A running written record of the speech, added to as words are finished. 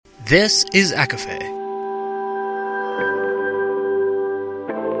This is Akafe.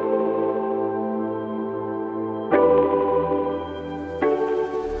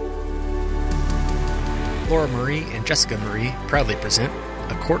 Laura Marie and Jessica Marie proudly present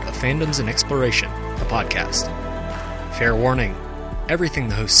A Court of Fandoms and Exploration, a podcast. Fair warning, everything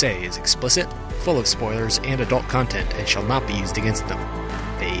the hosts say is explicit, full of spoilers and adult content, and shall not be used against them.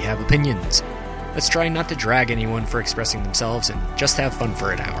 They have opinions. Let's try not to drag anyone for expressing themselves and just have fun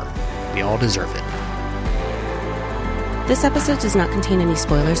for an hour. We all deserve it. This episode does not contain any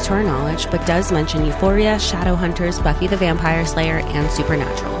spoilers to our knowledge, but does mention Euphoria, Shadowhunters, Buffy the Vampire Slayer, and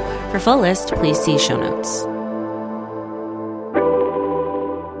Supernatural. For full list, please see show notes.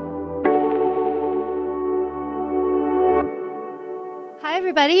 Hi,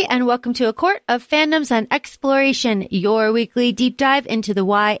 everybody, and welcome to A Court of Fandoms and Exploration, your weekly deep dive into the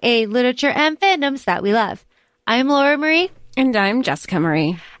YA literature and fandoms that we love. I'm Laura Marie. And I'm Jessica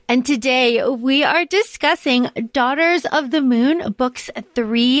Marie. And today we are discussing Daughters of the Moon, books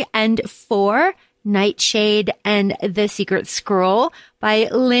 3 and 4, Nightshade and the Secret Scroll by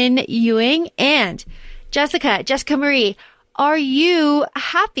Lynn Ewing. And Jessica Marie, are you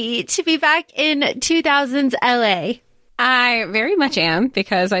happy to be back in 2000s LA? I very much am,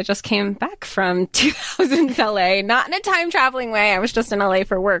 because I just came back from 2000s LA, not in a time traveling way. I was just in LA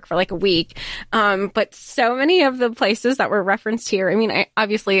for work for like a week. But so many of the places that were referenced here, I mean,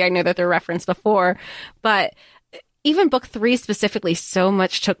 I know that they're referenced before, but even book 3 specifically, so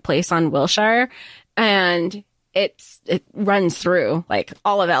much took place on Wilshire, and it runs through like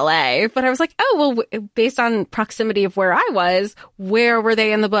all of LA. But I was like, oh, well, based on proximity of where I was, where were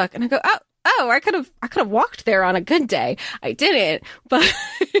they in the book? And I go, I could have walked there on a good day. I didn't, but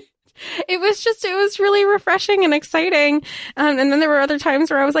it was really refreshing and exciting. And then there were other times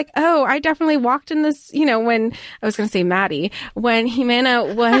where I was like, oh, I definitely walked in this, when I was going to say Maddie, when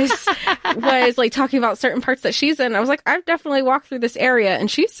Jimena was like talking about certain parts that she's in, I was like, I've definitely walked through this area and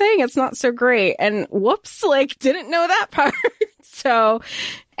she's saying it's not so great. And whoops, like didn't know that part. So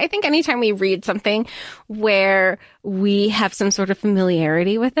I think anytime we read something where we have some sort of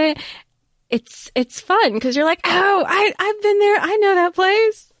familiarity with it, it's fun because you're like, oh, I've been there. I know that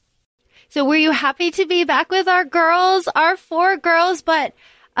place. So were you happy to be back with our 4 girls? But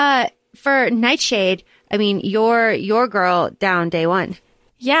for Nightshade, I mean, your girl down day one.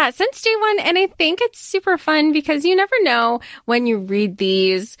 Yeah, since day one. And I think it's super fun because you never know when you read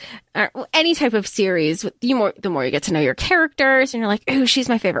these, any type of series, the more you get to know your characters and you're like, oh, she's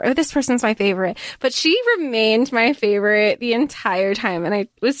my favorite. Oh, this person's my favorite. But she remained my favorite the entire time. And I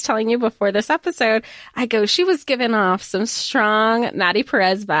was telling you before this episode, she was giving off some strong Maddie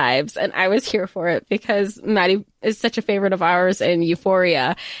Perez vibes. And I was here for it because Maddie is such a favorite of ours in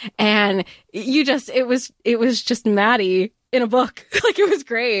Euphoria. And it was just Maddie in a book. Like, it was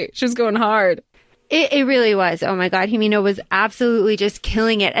great. She was going hard. It really was. Oh my God. Himino was absolutely just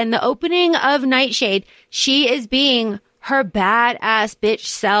killing it. And the opening of Nightshade, she is being her badass bitch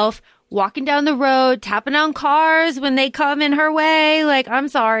self, walking down the road, tapping on cars when they come in her way. Like, I'm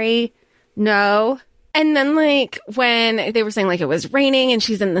sorry. No. And then, like, when they were saying, like, it was raining and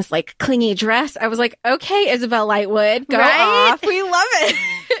she's in this, like, clingy dress, I was like, okay, Isabel Lightwood, go off. We love it.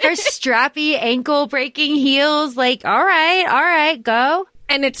 Her strappy, ankle-breaking heels, like, all right, go.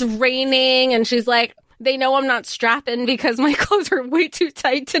 And it's raining, and she's like, they know I'm not strapping because my clothes are way too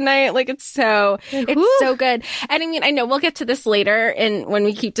tight tonight. Like, it's so good. And I mean, I know we'll get to this later and when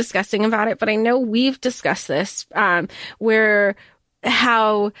we keep discussing about it, but I know we've discussed this,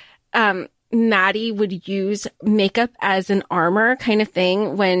 how Maddie would use makeup as an armor kind of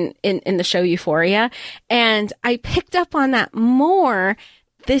thing when in the show Euphoria. And I picked up on that more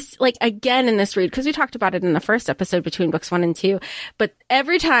again in this read, because we talked about it in the first episode between books 1 and 2. But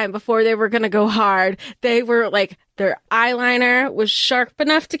every time before they were going to go hard, they were like, their eyeliner was sharp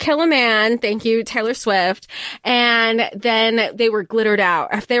enough to kill a man. Thank you, Taylor Swift. And then they were glittered out.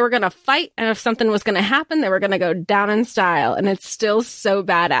 If they were going to fight and if something was going to happen, they were going to go down in style. And it's still so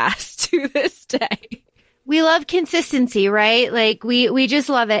badass to this day. We love consistency, right? Like, we just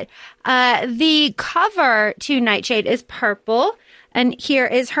love it. The cover to Nightshade is purple. And here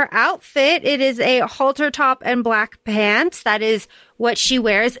is her outfit. It is a halter top and black pants. That is what she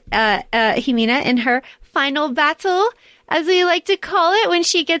wears, Jimena, in her final battle, as we like to call it, when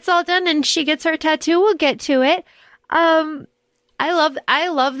she gets all done and she gets her tattoo. We'll get to it. I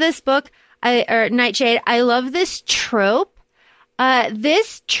love this book, Nightshade. I love this trope.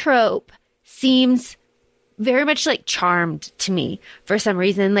 This trope seems very much like Charmed to me for some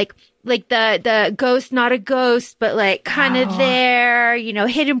reason. Like the ghost, not a ghost, but like kind of there,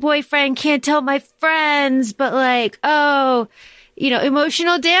 hidden boyfriend, can't tell my friends, but like, oh,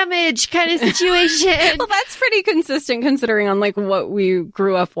 emotional damage kind of situation. Well, that's pretty consistent considering on like what we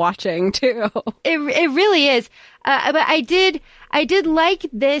grew up watching too. It really is. But I did like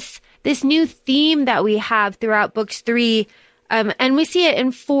this new theme that we have throughout books 3. And we see it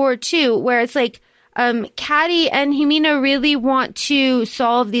in 4 too, where it's like, Caddy and Himina really want to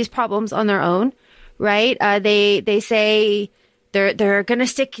solve these problems on their own, right? They say they're going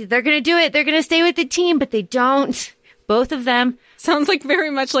to do it. They're going to stay with the team, but they don't. Both of them. Sounds like very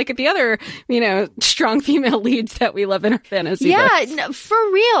much like the other, strong female leads that we love in our fantasy books. Yeah, no, for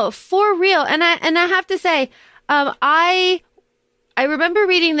real. And I have to say, I remember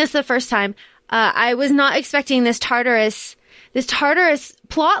reading this the first time. I was not expecting this Tartarus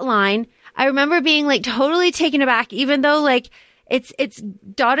plot line. I remember being like totally taken aback, even though like it's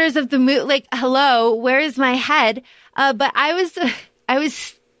Daughters of the Moon. Like, hello, where is my head? But I was,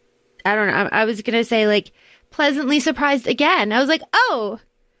 I don't know. I was gonna say like pleasantly surprised again. I was like, oh,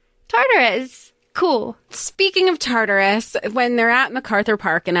 Tartarus, cool. Speaking of Tartarus, when they're at MacArthur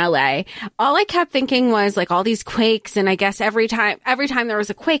Park in LA, all I kept thinking was like all these quakes. And I guess every time there was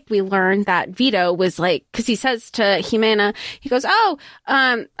a quake, we learned that Vito was like, cause he says to Jimena, he goes,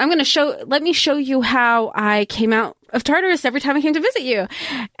 let me show you how I came out of Tartarus every time I came to visit you.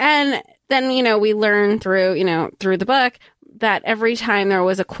 And then, we learn through the book that every time there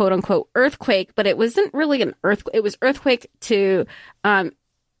was a quote unquote earthquake, but it wasn't really an earthquake. It was earthquake to,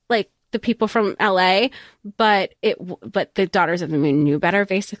 like the people from LA, but the Daughters of the Moon knew better,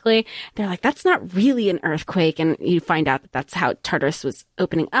 basically. They're like, that's not really an earthquake. And you find out that that's how Tartarus was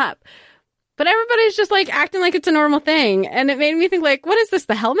opening up. But everybody's just like acting like it's a normal thing. And it made me think like, what is this?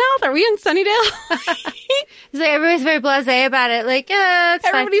 The Hellmouth? Are we in Sunnydale? It's like everybody's very blasé about it. Like, yeah, it's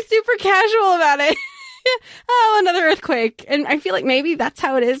everybody's super casual about it. Oh, another earthquake. And I feel like maybe that's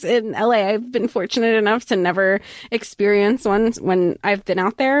how it is in LA. I've been fortunate enough to never experience one when I've been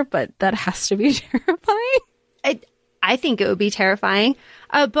out there, but that has to be terrifying. I think it would be terrifying.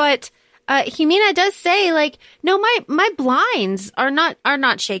 But Jimena does say like, no, my blinds are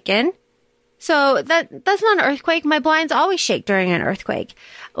not shaken. So that's not an earthquake. My blinds always shake during an earthquake.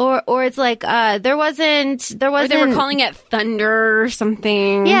 Or it's like, there wasn't. Or they were calling it thunder or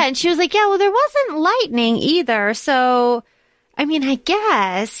something. Yeah. And she was like, yeah, well, there wasn't lightning either. So, I mean, I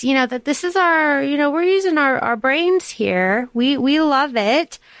guess, that this is our, we're using our brains here. We love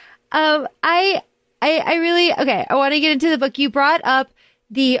it. I really, okay. I want to get into the book. You brought up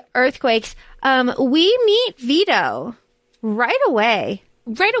the earthquakes. We meet Vito right away.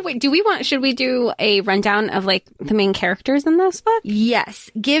 Right away. Should we do a rundown of like the main characters in this book?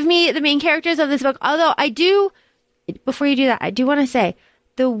 Yes. Give me the main characters of this book. Although before you do that, I do want to say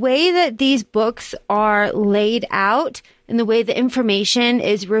the way that these books are laid out and the way the information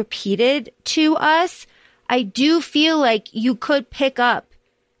is repeated to us, I do feel like you could pick up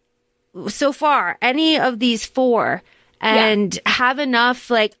so far any of these 4 and have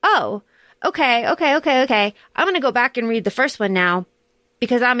enough like, oh, okay. I'm going to go back and read the first one now,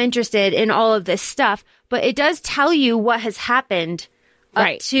 because I'm interested in all of this stuff. But it does tell you what has happened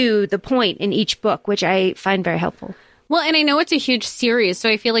up to the point in each book, which I find very helpful. Well, and I know it's a huge series, so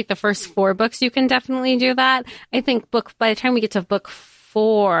I feel like the first 4 books, you can definitely do that. I think by the time we get to book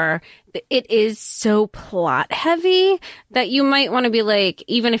 4, it is so plot heavy that you might want to be like,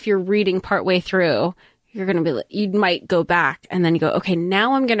 even if you're reading partway through, you're going to be like, you might go back and then you go, okay,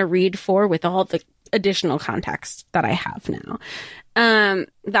 now I'm going to read 4 with all the additional context that I have now.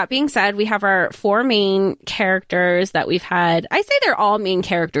 That being said, we have our 4 main characters that we've had. I say they're all main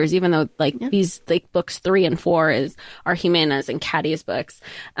characters, even though these like books 3 and 4 are Jimena's and Caddy's books.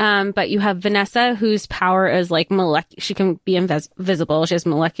 But you have Vanessa, whose power is like she can be invisible. She has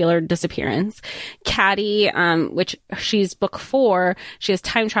molecular disappearance. Caddy, which she's book 4, she has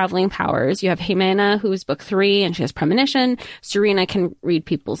time traveling powers. You have Jimena, who's book 3, and she has premonition. Serena can read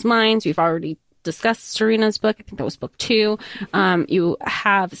people's minds. We've already discussed Serena's book. I think that was book 2. You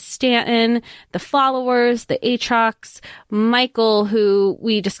have Stanton, the followers, the Aatrox, Michael, who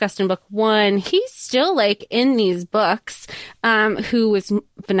we discussed in book 1. He's still like in these books, who was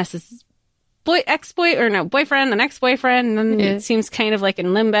Vanessa's boyfriend, an ex-boyfriend, and then it seems kind of like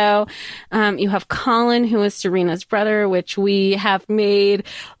in limbo. You have Colin, who is Serena's brother, which we have made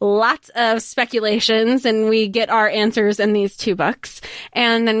lots of speculations, and we get our answers in these 2 books.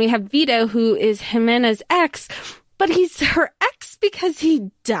 And then we have Vito, who is Jimena's ex, but he's her ex because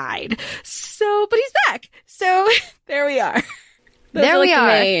he died. But he's back. So there we are. There we are.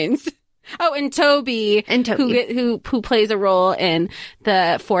 The mains. Oh, and Toby, who plays a role in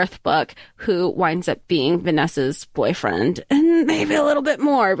the 4th book, who winds up being Vanessa's boyfriend, and maybe a little bit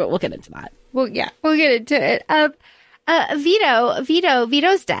more, but we'll get into that. We'll get into it.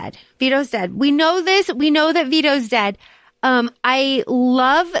 Vito's dead. Vito's dead. We know this. We know that Vito's dead. I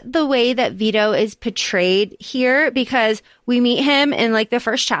love the way that Vito is portrayed here because we meet him in like the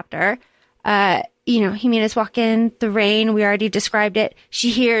first chapter. Jimena's walking the rain. We already described it. She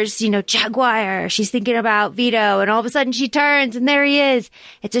hears, Jaguar. She's thinking about Vito and all of a sudden she turns and there he is.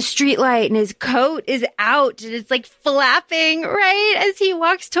 It's a street light and his coat is out and it's like flapping right as he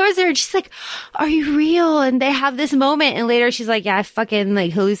walks towards her. And she's like, are you real? And they have this moment. And later she's like, yeah, I fucking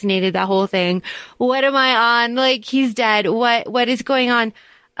like hallucinated that whole thing. What am I on? Like he's dead. What is going on?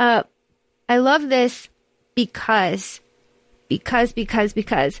 I love this because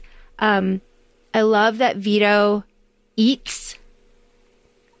I love that Vito eats.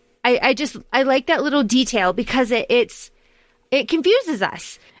 I like that little detail because it confuses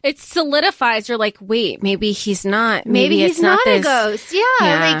us. It solidifies. You're like, wait, maybe he's not. Maybe he's not a ghost. Yeah,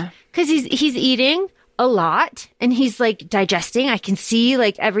 Yeah. like because he's eating a lot and he's like digesting. I can see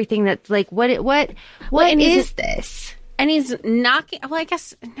like everything that's like what is this? And he's knocking. Well, I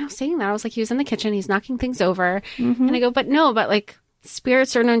guess now saying that, I was like, he was in the kitchen. He's knocking things over, and I go, but like.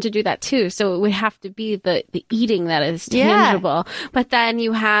 Spirits are known to do that too. So it would have to be the eating that is tangible. Yeah. But then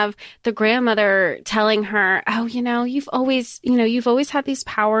you have the grandmother telling her, oh, you've always had these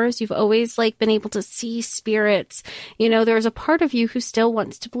powers. You've always like been able to see spirits. There's a part of you who still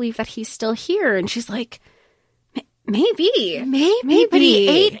wants to believe that he's still here. And she's like, maybe, but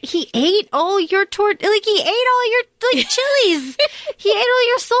he ate all your like he ate all your like chilies. He ate all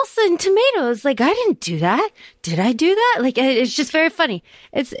your salsa and tomatoes. Like I didn't do that. Did I do that? Like it's just very funny.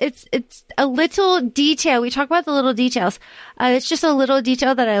 It's a little detail. We talk about the little details. It's just a little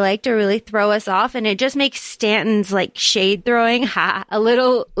detail that I like to really throw us off, and it just makes Stanton's like shade throwing a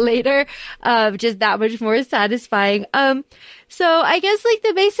little later just that much more satisfying. So I guess like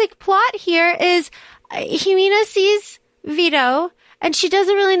the basic plot here is. Jimena sees Vito and she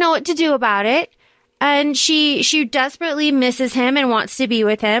doesn't really know what to do about it. And she desperately misses him and wants to be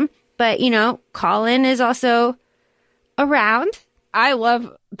with him. But, Colin is also around. I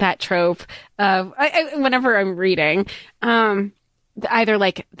love that trope of whenever I'm reading, either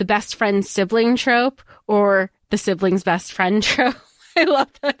like the best friend sibling trope or the sibling's best friend trope. I love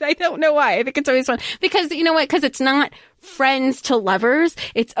that. I don't know why. I think it's always fun because you know what? Because it's not friends to lovers.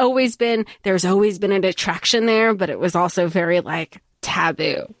 There's always been an attraction there, but it was also very like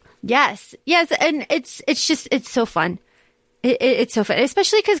taboo. Yes. And it's so fun. It's so fun,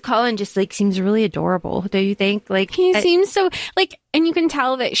 especially because Colin just like seems really adorable. Do you think? Like he seems so like, and you can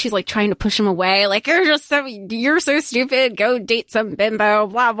tell that she's like trying to push him away. Like you're so stupid. Go date some bimbo.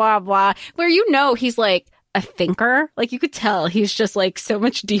 Blah blah blah. Where he's like a thinker. Like you could tell he's just like so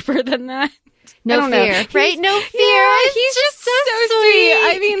much deeper than that. No fear, right? No fear. Yeah, he's just so sweet.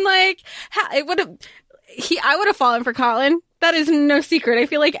 I mean, like I would have fallen for Colin. That is no secret. I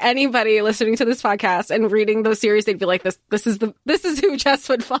feel like anybody listening to this podcast and reading those series, they'd be like, this is who Jess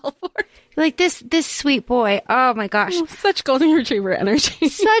would fall for. Like this sweet boy. Oh my gosh. Oh, such golden retriever energy.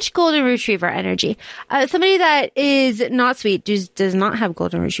 Such golden retriever energy. Somebody that is not sweet, does not have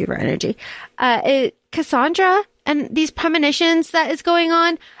golden retriever energy. Cassandra and these premonitions that is going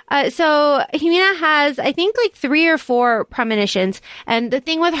on. So Jimena has, I think, like 3 or 4 premonitions. And the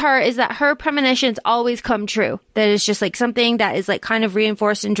thing with her is that her premonitions always come true. That is just like something that is like kind of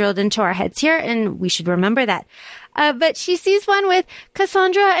reinforced and drilled into our heads here. And we should remember that. But she sees one with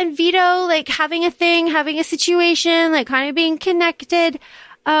Cassandra and Vito, like having a thing, having a situation, like kind of being connected.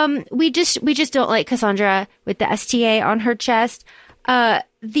 We just don't like Cassandra with the STA on her chest.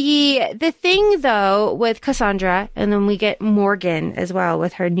 The thing though with Cassandra, and then we get Morgan as well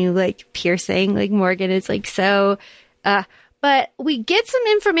with her new like piercing, like Morgan is like so, but we get some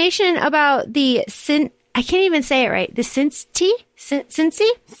information about the I can't even say it right. The Cincy?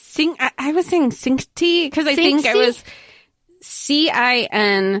 I was saying Cincti because I think it was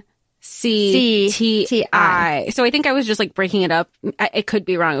CINCTI. So I think I was just like breaking it up. It could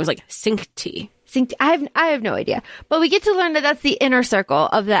be wrong. It was like Cincti. I have no idea, but we get to learn that that's the inner circle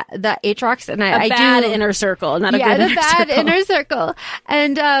of the Aatrox, and I bad inner circle, not a good inner circle. Yeah, the bad inner circle.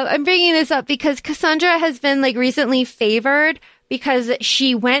 And I'm bringing this up because Cassandra has been like recently favored because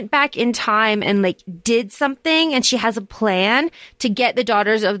she went back in time and like did something, and she has a plan to get the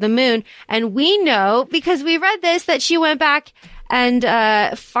Daughters of the Moon. And we know because we read this that she went back and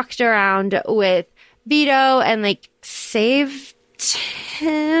fucked around with Vito and like saved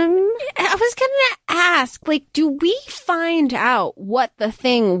him. I was gonna ask, like, do we find out what the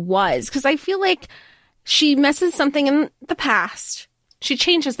thing was? Because I feel like she messes something in the past. She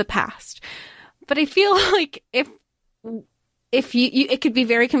changes the past. But I feel like if it could be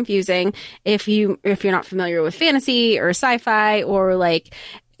very confusing if you're not familiar with fantasy or sci-fi, or like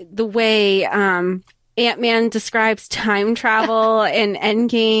the way Ant-Man describes time travel in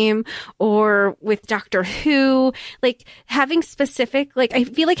Endgame, or with Doctor Who, like having specific, like I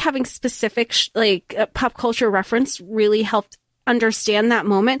feel like having specific pop culture reference really helped understand that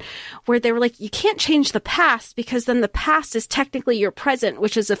moment where they were like, you can't change the past because then the past is technically your present,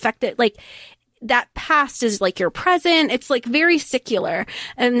 which is affected, like that past is like your present. It's like very secular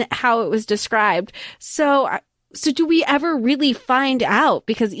and how it was described. So do we ever really find out?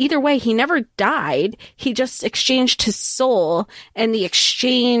 Because either way, he never died. He just exchanged his soul, and the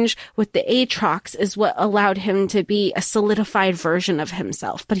exchange with the Aatrox is what allowed him to be a solidified version of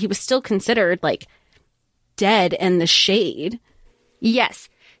himself. But he was still considered like dead in the shade. Yes.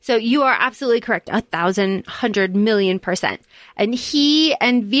 So you are absolutely correct. 1,100,000,000%. And he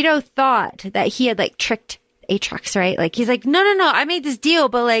and Vito thought that he had like tricked Aatrox, right? Like he's like, no, I made this deal,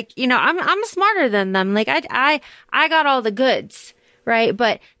 but like, you know, I'm smarter than them. Like I got all the goods, right?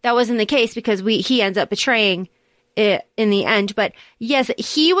 But that wasn't the case because he ends up betraying it in the end. But yes,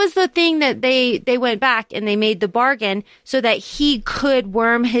 he was the thing that they went back and they made the bargain so that he could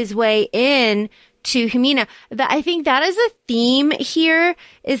worm his way in to Himina. I think that is a theme here,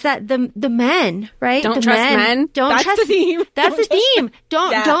 is that the men, right? Don't trust men. That's the theme. That's the theme.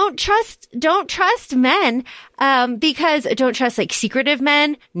 Don't trust men. Because don't trust like secretive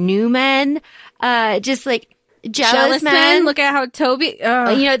men, new men, just like jealous men. Look at how Toby,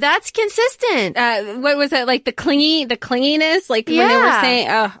 you know, that's consistent. What was it? Like the clinginess, like when they were saying,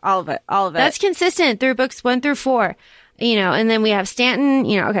 all of it. That's consistent through books 1 through 4. You know, and then we have Stanton,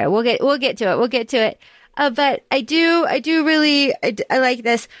 you know, okay, we'll get to it. But I like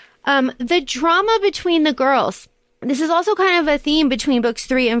this. The drama between the girls. This is also kind of a theme between books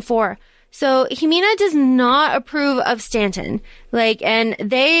 3 and 4. So Himina does not approve of Stanton. Like, and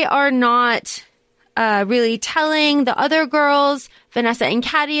they are not, really telling the other girls, Vanessa and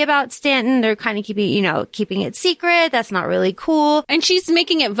Caddy, about Stanton. They're kind of keeping it secret. That's not really cool. And she's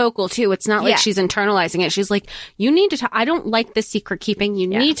making it vocal too. It's not like she's internalizing it. She's like, you need to I don't like this secret keeping.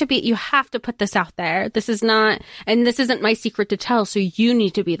 You have to put this out there. This isn't my secret to tell. So you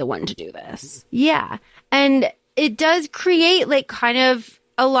need to be the one to do this. Yeah. And it does create like kind of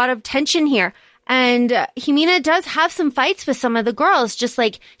a lot of tension here. And Himina does have some fights with some of the girls, just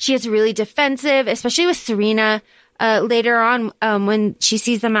like she is really defensive, especially with Serena. Later on, when she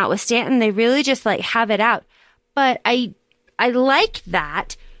sees them out with Stanton, they really just like have it out. But I like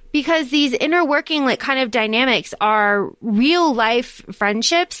that because these inner working like kind of dynamics are real life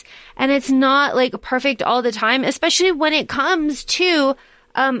friendships, and it's not like perfect all the time, especially when it comes to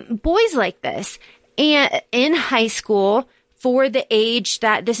boys like this. And in high school, for the age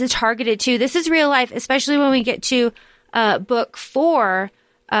that this is targeted to, this is real life, especially when we get to book 4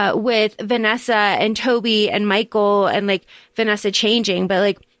 with Vanessa and Toby and Michael, and like Vanessa changing. But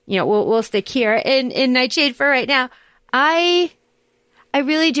like, you know, we'll stick here in Nightshade for right now. I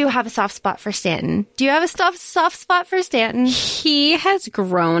really do have a soft spot for Stanton. Do you have a soft spot for Stanton? He has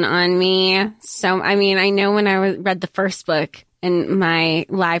grown on me. So, I mean, I know when I read the first book, and my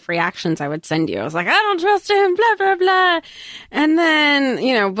live reactions I would send you, I was like, I don't trust him, blah, blah, blah. And then,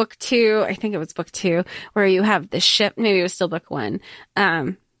 you know, book 2, I think it was book 2, where you have the ship, maybe it was still book 1,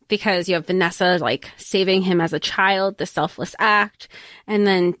 because you have Vanessa, like, saving him as a child, the selfless act. And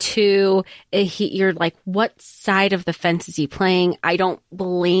then 2, you're like, what side of the fence is he playing? I don't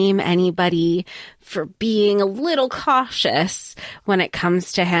blame anybody for being a little cautious when it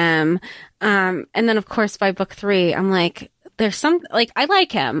comes to him. And then, of course, by book 3, I'm like, there's some, like, I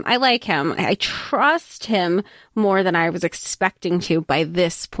like him. I trust him more than I was expecting to by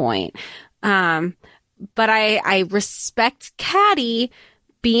this point. But I respect Caddy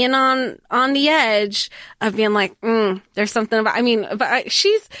being on the edge of being like, there's something about, I mean, but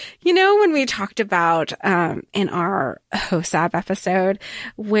she's, you know, when we talked about, in our HOSAB episode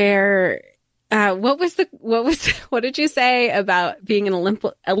where, what did you say about being an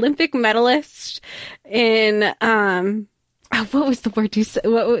Olympic medalist in, what was the word you said?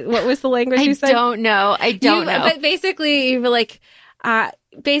 What was the language you said? I don't know. But basically, you were like,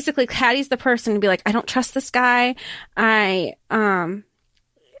 basically, Caddy's the person to be like, I don't trust this guy. And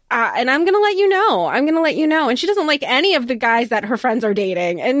I'm going to let you know. And she doesn't like any of the guys that her friends are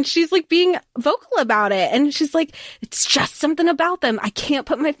dating. And she's like being vocal about it. And she's like, it's just something about them. I can't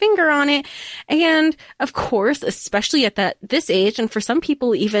put my finger on it. And of course, especially at this age, and for some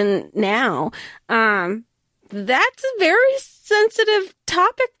people even now, that's a very sensitive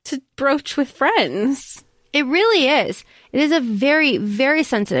topic to broach with friends. It really is. It is a very, very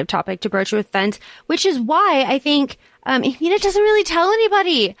sensitive topic to broach with friends, which is why I think Mina doesn't really tell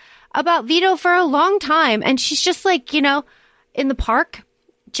anybody about Vito for a long time. And she's just like, in the park,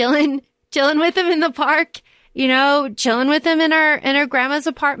 chilling with him in the park, chilling with him in her grandma's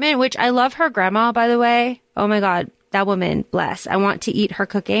apartment, which I love her grandma, by the way. Oh my God, that woman, bless. I want to eat her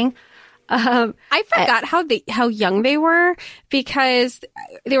cooking. I forgot how young they were, because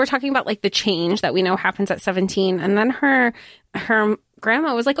they were talking about like the change that we know happens at 17. And then her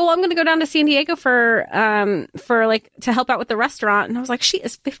grandma was like, "Oh, I'm going to go down to San Diego for like to help out with the restaurant." And I was like, she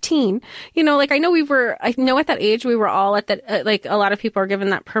is 15. Like I know at that age we were all at that, like a lot of people are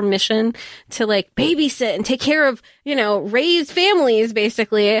given that permission to like babysit and take care of, raise families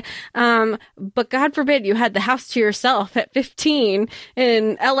basically. But God forbid you had the house to yourself at 15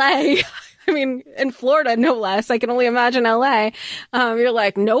 in LA. I mean, in Florida, no less. I can only imagine LA. You're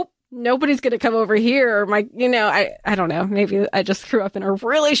like, nope. Nobody's going to come over here. I don't know. Maybe I just grew up in a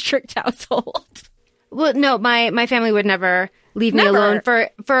really strict household. Well, no, my family would never leave me alone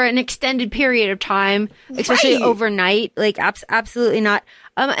for an extended period of time, especially overnight. Like, absolutely not.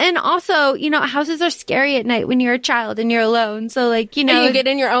 And also, houses are scary at night when you're a child and you're alone. So, like, and you get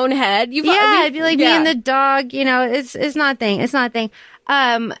in your own head. It'd be like me and the dog. It's not a thing. It's not a thing.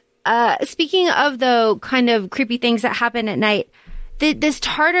 Speaking of, though, kind of creepy things that happen at night. This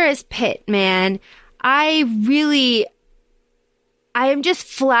Tartarus pit, man, I am just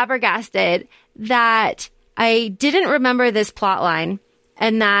flabbergasted that I didn't remember this plot line,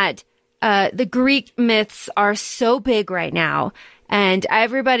 and that the Greek myths are so big right now, and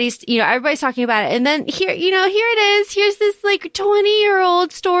everybody's talking about it. And then here it is. Here's this like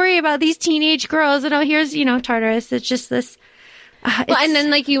 20-year-old story about these teenage girls, and here's Tartarus. It's just this. And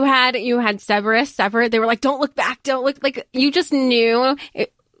then like you had Cerberus. They were like, don't look back. Don't look, like you just knew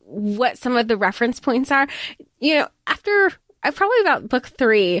what some of the reference points are. After probably about book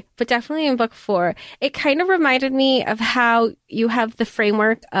 3, but definitely in book 4, it kind of reminded me of how you have the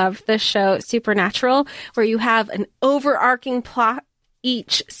framework of the show Supernatural, where you have an overarching plot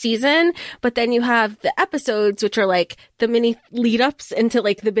each season, but then you have the episodes, which are like the mini lead ups into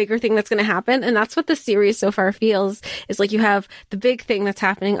like the bigger thing that's going to happen. And that's what the series so far feels, is like you have the big thing that's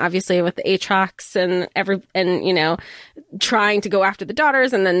happening, obviously with the Aatrox and trying to go after the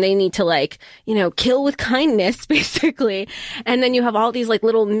daughters. And then they need to like, kill with kindness, basically. And then you have all these like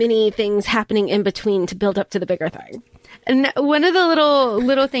little mini things happening in between to build up to the bigger thing. And one of the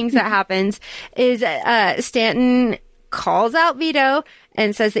little things that happens is Stanton calls out Vito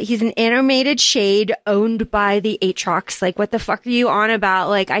and says that he's an animated shade owned by the Aatrox. Like, what the fuck are you on about?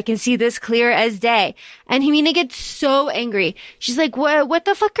 Like, I can see this clear as day. And Himina gets so angry. She's like, what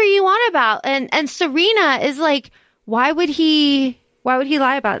the fuck are you on about? And Serena is like, why would he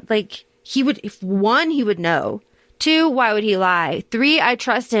lie about, like, he would know. 2, why would he lie? 3, I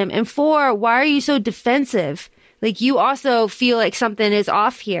trust him. And 4, why are you so defensive? Like, you also feel like something is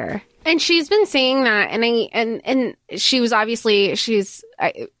off here. And she's been saying that, and she was obviously, she's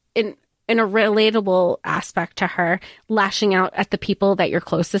in a relatable aspect to her, lashing out at the people that you're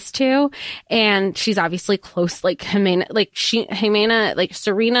closest to, and she's obviously close, like Jimena, like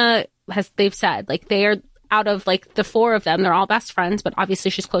Serena they've said, like they are. Out of like the 4 of them, they're all best friends, but obviously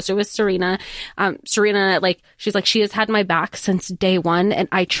she's closer with Serena. Serena, like, she's like, she has had my back since day 1 and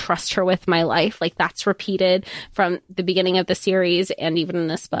I trust her with my life. Like, that's repeated from the beginning of the series and even in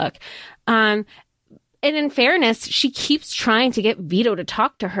this book. And in fairness, she keeps trying to get Vito to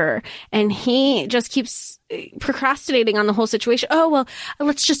talk to her, and he just keeps procrastinating on the whole situation. Oh, well,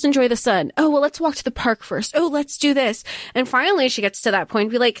 let's just enjoy the sun. Oh, well, let's walk to the park first. Oh, let's do this. And finally she gets to that point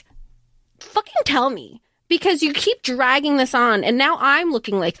and be like, fucking tell me. Because you keep dragging this on, and now I'm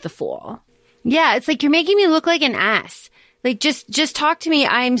looking like the fool. Yeah, it's like you're making me look like an ass. Like, just talk to me.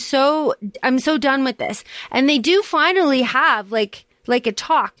 I'm so done with this. And they do finally have like a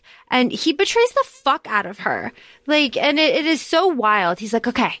talk, and he betrays the fuck out of her. Like, and it is so wild. He's like,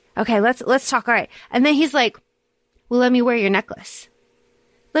 okay, let's talk. All right. And then he's like, well, let me wear your necklace.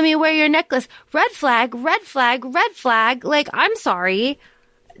 Let me wear your necklace. Red flag, red flag, red flag. Like, I'm sorry.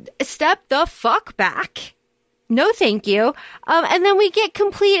 Step the fuck back. No, thank you. And then we get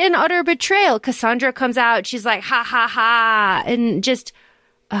complete and utter betrayal. Cassandra comes out. She's like, ha, ha, ha. And just...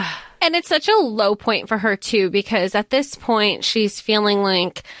 And it's such a low point for her, too, because at this point, she's feeling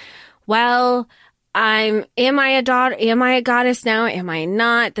like, well, am I a daughter? Am I a goddess now? Am I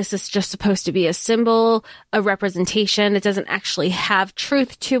not? This is just supposed to be a symbol, a representation. It doesn't actually have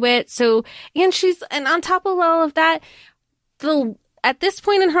truth to it. So, and on top of all of that, at this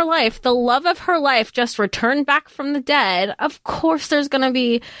point in her life, the love of her life just returned back from the dead. Of course, there's going to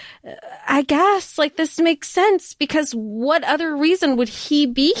be, I guess, like, this makes sense, because what other reason would he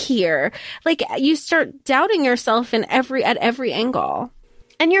be here? Like, you start doubting yourself at every angle.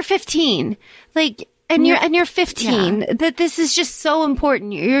 And you're 15. Like, and you're 15. Yeah. That this is just so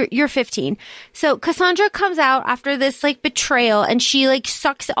important. You're 15. So Cassandra comes out after this like betrayal, and she like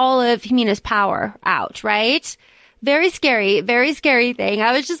sucks all of Himena's power out, right? Very scary thing.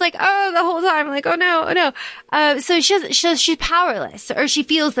 I was just like, oh, the whole time, like, oh no, oh no. So she's powerless, or she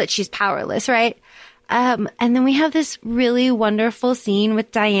feels that she's powerless, right? And then we have this really wonderful scene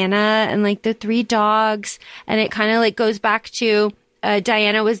with Diana and like the 3 dogs, and it kind of like goes back to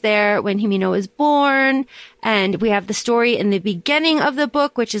Diana was there when Himina was born, and we have the story in the beginning of the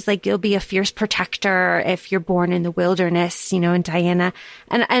book, which is like, you'll be a fierce protector if you're born in the wilderness, and Diana.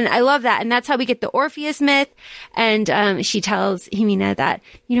 And I love that. And that's how we get the Orpheus myth. And she tells Himina that,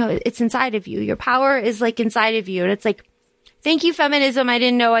 it's inside of you. Your power is like inside of you. And it's like, thank you, feminism. I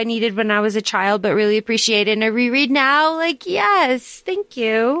didn't know I needed when I was a child, but really appreciate it. And I reread now, like, yes, thank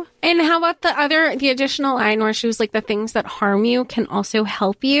you. And how about the additional line where she was like, the things that harm you can also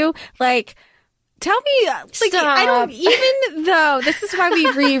help you? Like, tell me, like, Stop. I don't, even though this is why we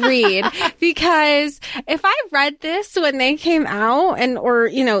reread, because if I read this when they came out or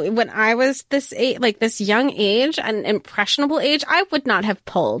when I was this age, like this young age, an impressionable age, I would not have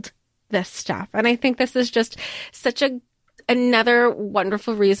pulled this stuff. And I think this is just such another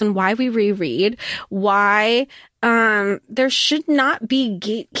wonderful reason why we reread, why there should not be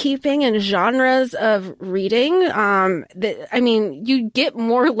gatekeeping in genres of reading. You get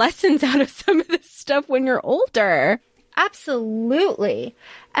more lessons out of some of this stuff when you're older. Absolutely.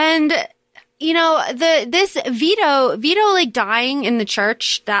 And this Vito like dying in the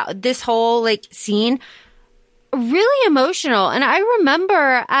church, that this whole like scene, really emotional. And I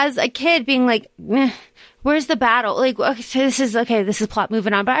remember as a kid being like, where's the battle? Like, okay, so this is plot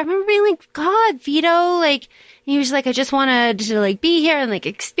moving on. But I remember being like, God, Vito, like, he was like, I just wanted to like be here and like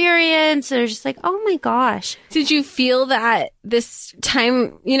experience. And I was just like, oh my gosh. Did you feel that this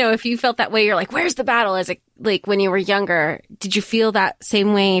time, if you felt that way, you're like, where's the battle? As like when you were younger, did you feel that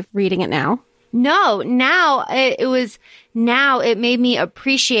same way reading it now? No, now it made me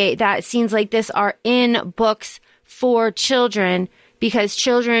appreciate that scenes like this are in books for children, because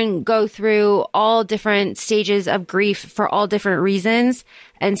children go through all different stages of grief for all different reasons.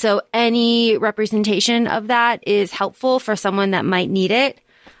 And so any representation of that is helpful for someone that might need it,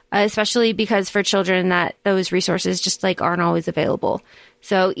 especially because for children that those resources just like aren't always available.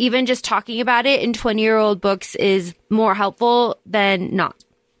 So even just talking about it in 20-year-old books is more helpful than not.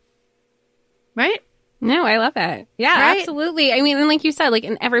 Right? No, I love it. Yeah, right? Absolutely. I mean, and like you said, like,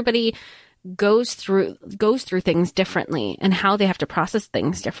 and everybody goes through things differently and how they have to process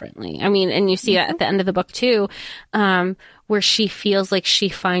things differently. I mean, and you see that at the end of the book too, where she feels like she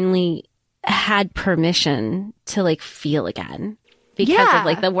finally had permission to like feel again because of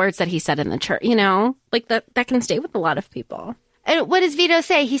like the words that he said in the church, like that can stay with a lot of people. And what does Vito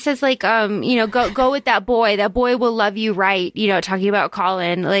say? He says like, go with that boy. That boy will love you right. Talking about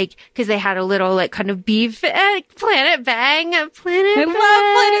Colin, like, cause they had a little like kind of beef at Planet Bang. I love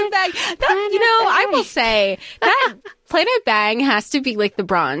Planet Bang. I will say that Planet Bang has to be like the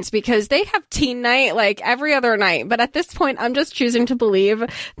bronze, because they have teen night like every other night. But at this point, I'm just choosing to believe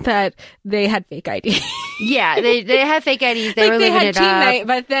that they had fake IDs. Yeah, they had fake IDs. They were living it up. They had teen night,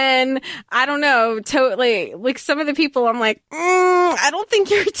 but then I don't know. Totally, like some of the people, I'm like, I don't think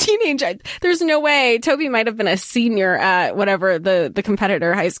you're a teenager. There's no way. Toby might have been a senior at whatever the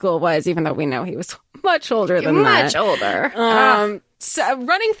competitor high school was, even though we know he was much older than that. Much older. So,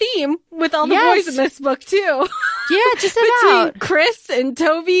 running theme with all the boys in this book too. Yeah, just between Chris and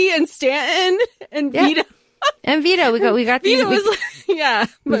Toby and Stanton and Vito. And Vito, we got these. Vito was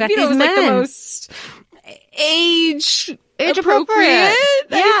but Vito was like the most age appropriate.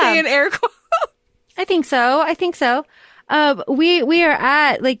 Yeah, in air quotes. I think so. We are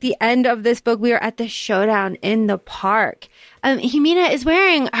at like the end of this book. We are at the showdown in the park. Himina is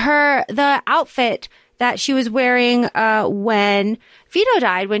wearing the outfit that she was wearing when Vito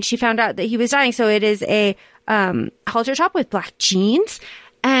died, when she found out that he was dying. So it is a halter top with black jeans.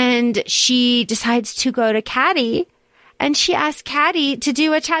 And she decides to go to Caddy, and she asks Caddy to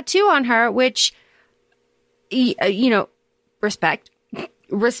do a tattoo on her, which, respect,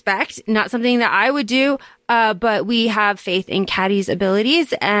 not something that I would do. But we have faith in Caddy's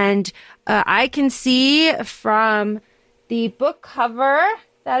abilities. And I can see from the book cover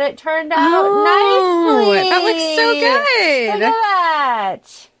that it turned out nicely. That looks so good. Look at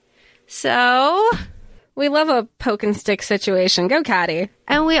that. So We love a poke and stick situation. Go, Caddy.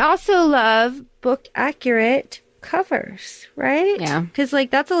 And we also love book accurate covers, right? Yeah. Because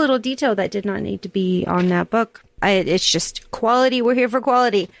like that's a little detail that did not need to be on that book. It's just quality. We're here for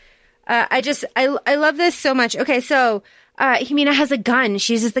quality. I love this so much. Okay, so Himina has a gun.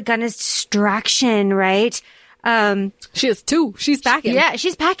 She uses the gun as distraction, right? She has two. She's packing. Yeah,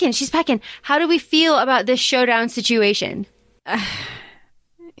 she's packing. How do we feel about this showdown situation?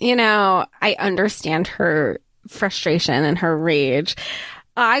 You know, I understand her frustration and her rage.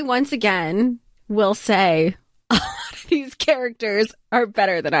 I, once again, will say a lot of these characters are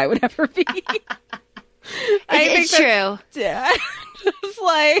better than I would ever be. It's true. Yeah. Just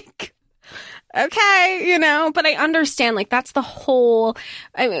like, okay, you know, but I understand, like, that's the whole,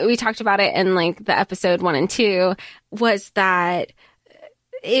 I mean, we talked about it in, like, the episode 1 and 2, was that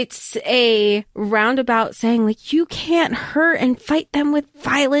it's a roundabout saying, like, you can't hurt and fight them with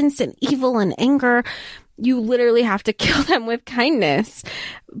violence and evil and anger. You literally have to kill them with kindness.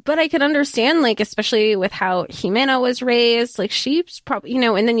 But I could understand, like, especially with how Himena was raised, like, she's probably, you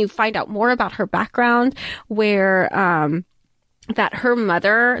know, and then you find out more about her background where, that her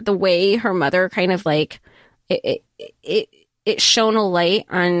mother, the way her mother kind of like, it shone a light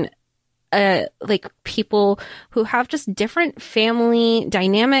on, like people who have just different family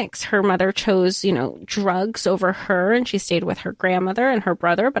dynamics. Her mother chose, you know, drugs over her, and she stayed with her grandmother and her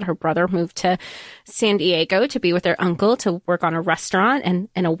brother, but her brother moved to San Diego to be with their uncle to work on a restaurant. And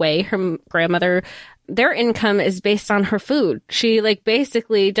in a way, her grandmother, their income is based on her food. She like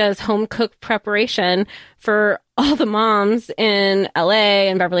basically does home cooked preparation for all the moms in LA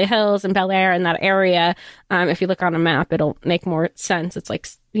and Beverly Hills and Bel Air and that area. If you look on a map, it'll make more sense. It's like,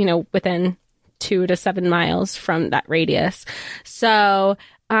 you know, within 2 to 7 miles from that radius. So,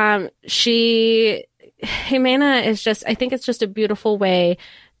 Himena is just, I think it's just a beautiful way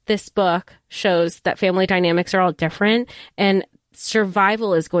this book shows that family dynamics are all different and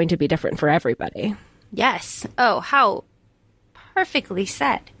survival is going to be different for everybody. Yes. Oh, how perfectly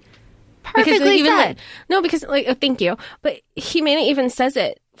said. Because thank you. But Himena even says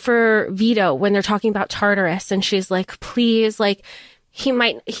it for Vito when they're talking about Tartarus, and she's like, please, like,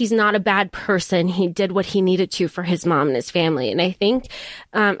 he's not a bad person. He did what he needed to for his mom and his family. And I think,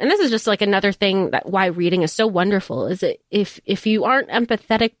 and this is just like another thing that why reading is so wonderful is that if you aren't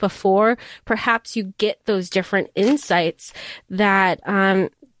empathetic before, perhaps you get those different insights that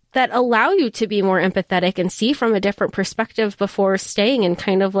allow you to be more empathetic and see from a different perspective before staying in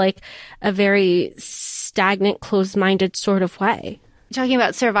kind of like a very stagnant, closed-minded sort of way. Talking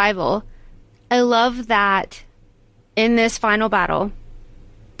about survival, I love that in this final battle,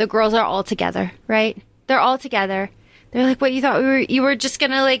 the girls are all together, right? They're all together. They're like, what, you were just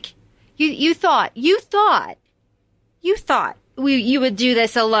gonna like, you thought you would do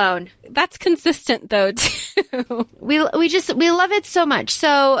this alone. That's consistent though, too. We love it so much.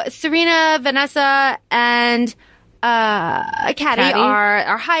 So Serena, Vanessa, and Caddy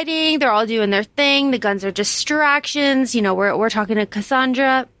are hiding. They're all doing their thing. The guns are distractions. You know, we're talking to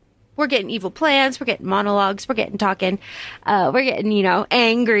Cassandra. We're getting evil plans. We're getting monologues. We're getting talking. We're getting, you know,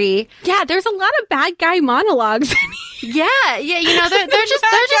 angry. Yeah, there's a lot of bad guy monologues. Yeah. You know, they're just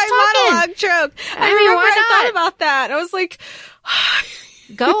talking. Monologue trope. I mean, remember why I not? thought about that. I was like,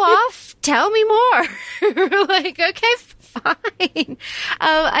 go off. Tell me more. Like, okay, fine.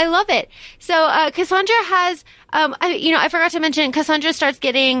 I love it. So Cassandra has, I forgot to mention, Cassandra starts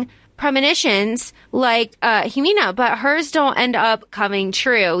getting premonitions like Himena, but hers don't end up coming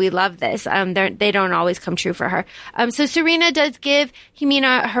true. We love this. They don't always come true for her. So Serena does give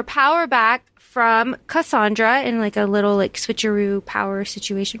Himena her power back from Cassandra in like a little like switcheroo power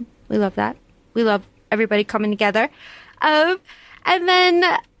situation. We love that. We love everybody coming together. And then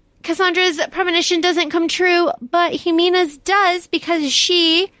Cassandra's premonition doesn't come true, but Himena's does because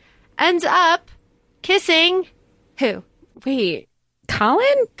she ends up kissing who? Wait,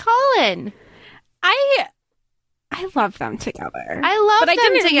 Colin? Colin. I love them together. But I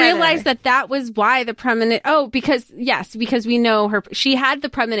didn't realize that was why the premonition. Oh, because we know her. She had the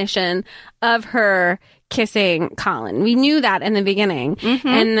premonition of her kissing Colin. We knew that in the beginning. Mm-hmm.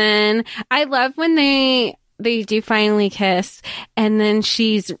 And then I love when they do finally kiss, and then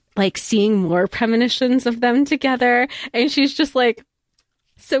she's like seeing more premonitions of them together, and she's just like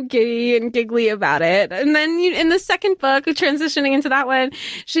so giddy and giggly about it. And then in the second book, transitioning into that one,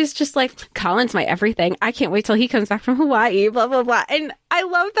 she's just like, Colin's my everything. I can't wait till he comes back from Hawaii, blah, blah, blah. And I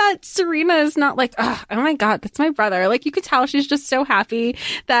love that Serena is not like, oh my God, that's my brother. Like, you could tell she's just so happy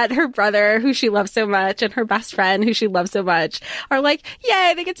that her brother, who she loves so much, and her best friend, who she loves so much, are like,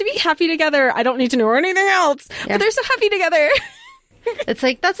 yay, they get to be happy together. I don't need to know anything else, but they're so happy together. It's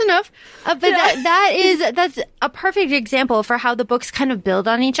like, that's enough. But that's a perfect example for how the books kind of build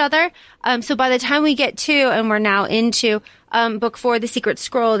on each other. So by the time we get to, and we're now into book 4, The Secret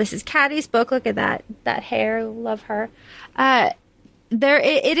Scroll, this is Caddy's book. Look at that hair. Love her.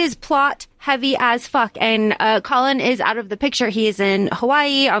 It is plot heavy as fuck. And Colin is out of the picture. He is in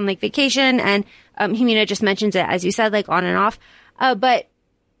Hawaii on like vacation, and Himina just mentions it, as you said, like on and off. But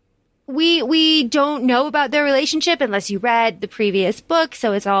we don't know about their relationship unless you read the previous book,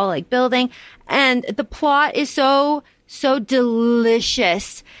 so it's all like building. And the plot is so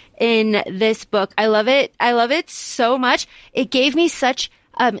delicious in this book. I love it. I love it so much. It gave me such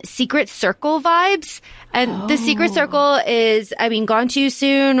Secret Circle vibes. And The Secret Circle is, Gone Too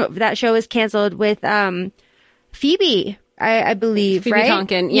Soon. That show is canceled with Phoebe, I believe, Phoebe right?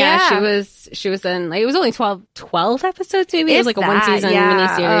 Tonkin. Yeah, she was in, like, it was only 12 episodes maybe. It was like a one season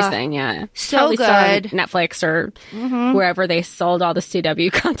miniseries thing. Yeah. So probably good. Netflix or wherever they sold all the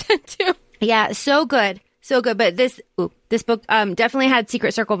CW content to. Yeah, so good. So good. But this book definitely had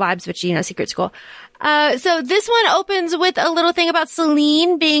Secret Circle vibes, which, Secret School. So this one opens with a little thing about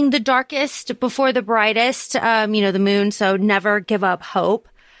Celine being the darkest before the brightest, the moon. So never give up hope.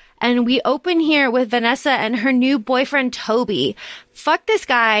 And we open here with Vanessa and her new boyfriend, Toby. Fuck this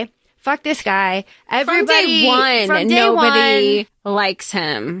guy. Everybody, from day one, likes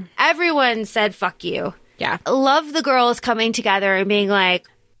him. Everyone said, fuck you. Yeah. Love the girls coming together and being like,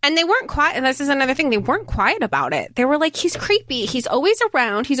 and they weren't quiet. And this is another thing. They weren't quiet about it. They were like, he's creepy. He's always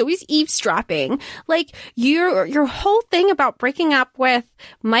around. He's always eavesdropping. Like, your whole thing about breaking up with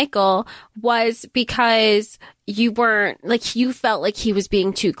Michael was because you weren't, like, you felt like he was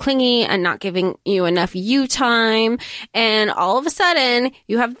being too clingy and not giving you enough you time. And all of a sudden,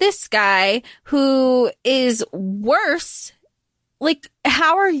 you have this guy who is worse. Like,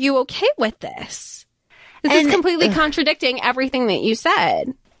 how are you okay with this? This is completely contradicting everything that you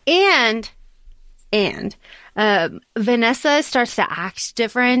said. And Vanessa starts to act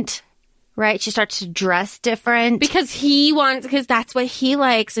different, right? She starts to dress different. Because that's what he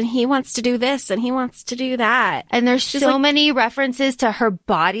likes, and he wants to do this, and he wants to do that. And there's so many references to her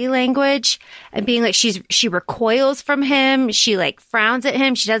body language and being like, she recoils from him. She like frowns at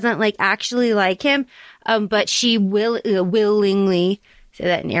him. She doesn't like actually like him. But she willingly, say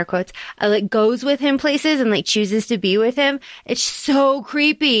that in air quotes, like goes with him places and like chooses to be with him. It's so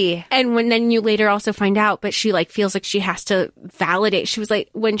creepy. And then you later also find out, but she like feels like she has to validate. She was like,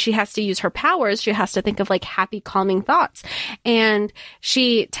 when she has to use her powers, she has to think of like happy, calming thoughts. And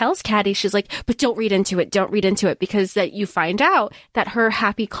she tells Caddy, she's like, but don't read into it because that you find out that her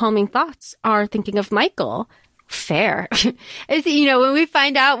happy, calming thoughts are thinking of Michael. Fair. When we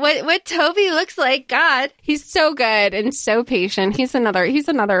find out what Toby looks like, God, he's so good and so patient. He's another,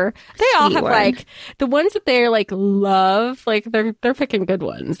 they all have one. Like the ones that they're like love, like they're picking good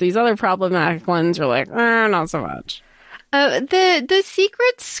ones. These other problematic ones are like, not so much. The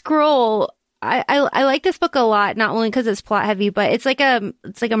Secret Scroll, I like this book a lot, not only because it's plot heavy, but it's like a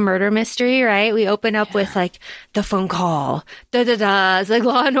murder mystery, right? We open up with like the phone call, it's like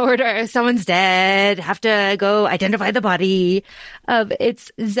Law and Order, someone's dead, have to go identify the body.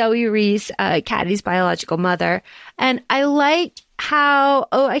 It's Zoe Reese, Caddy's biological mother, and I like how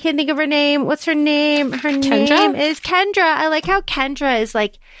I can't think of her name. What's her name? Her name is Kendra. I like how Kendra is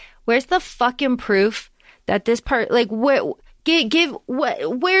like, where's the fucking proof that this part, like, where's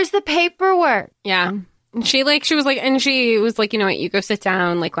the paperwork? Yeah. She was like, you know what, you go sit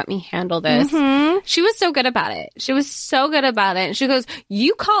down, like, let me handle this. Mm-hmm. She was so good about it. And she goes,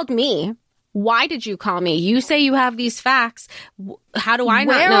 you called me. Why did you call me? You say you have these facts. How do I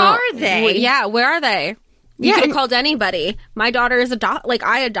not know? Where are they? Yeah, where are they? You could have called anybody. My daughter is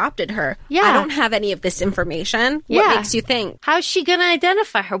I adopted her. Yeah. I don't have any of this information. What makes you think? How's she going to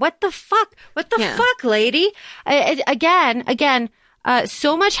identify her? What the fuck? Fuck, lady? Again,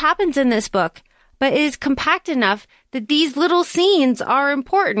 so much happens in this book, but it is compact enough that these little scenes are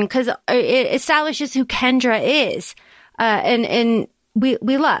important because it establishes who Kendra is. And we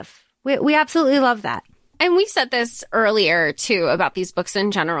love. We absolutely love that. And we said this earlier, too, about these books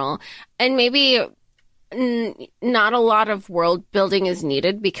in general. And maybe not a lot of world building is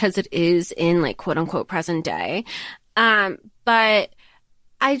needed because it is in like quote unquote present day. But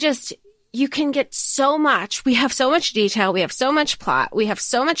you can get so much. We have so much detail. We have so much plot. We have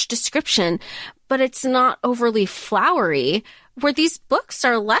so much description, but it's not overly flowery, where these books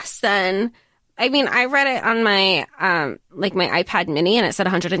are less than, I read it on my, my iPad mini, and it said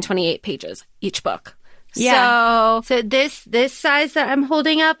 128 pages each book. Yeah. So this size that I'm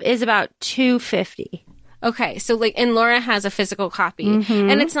holding up is about 250. Okay, so like, and Laura has a physical copy,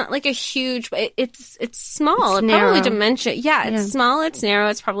 and it's not like a huge. It's small. It's It probably narrow. dimension. Yeah, it's small. It's narrow.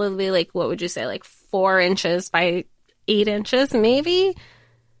 It's probably like, what would you say, like 4 inches by 8 inches, maybe.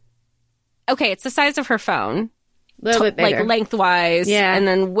 Okay, it's the size of her phone. A little bit bigger. Like lengthwise, Yeah. and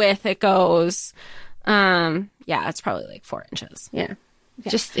then width it goes. Yeah, it's probably like 4 inches. Yeah.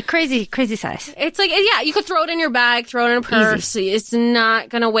 Just a crazy size. It's like, yeah, you could throw it in your bag, throw it in a purse. It's not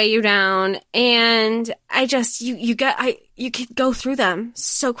gonna weigh you down. And I just, you could go through them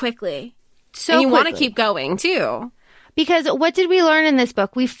so quickly. So And you want to quickly. keep going too. Because what did we learn in this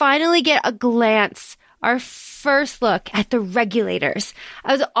book? We finally get a glance, our first look at the regulators.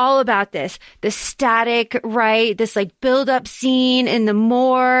 I was all about this. The static, right? This like build up scene in the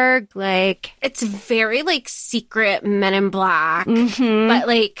morgue, like. It's very like secret Men in Black, but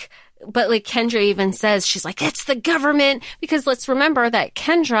like Kendra even says, she's like, it's the government, because let's remember that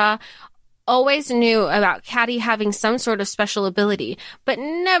Kendra always knew about Caddy having some sort of special ability, but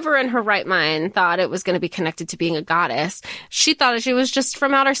never in her right mind thought it was going to be connected to being a goddess. She thought she was just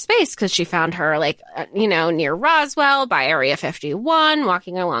from outer space because she found her like, near Roswell by Area 51,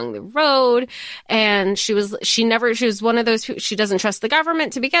 walking along the road. And she was one of those who, she doesn't trust the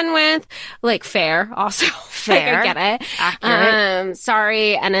government to begin with. Like, fair, also. Fair. Like, I get it. Accurate.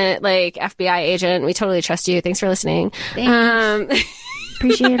 Sorry. And like FBI agent, we totally trust you. Thanks for listening.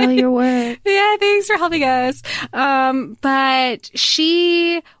 Appreciate all your work. Yeah, thanks for helping us. But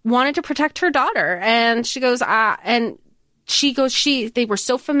she wanted to protect her daughter, and she goes, they were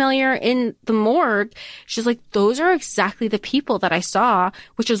so familiar in the morgue. She's like, those are exactly the people that I saw,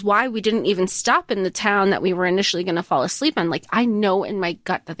 which is why we didn't even stop in the town that we were initially going to fall asleep in. Like, I know in my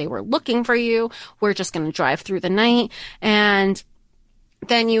gut that they were looking for you. We're just going to drive through the night. And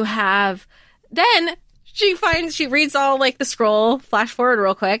then she reads all like the scroll, flash forward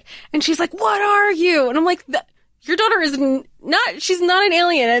real quick, and she's like, what are you? And I'm like, your daughter is she's not an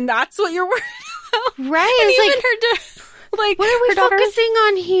alien, and that's what you're worried about. Right. And It's even like, her, like, what are we her daughter, focusing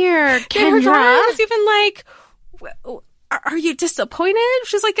on here, and her daughter Kendra? was even like, are you disappointed?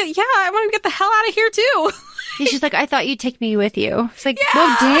 She's like, yeah, I want to get the hell out of here too. And she's like, I thought you'd take me with you. It's like,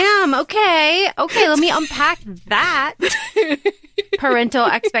 well, damn. Okay, let me unpack that parental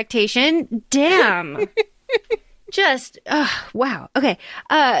expectation. Damn. Just, wow. Okay.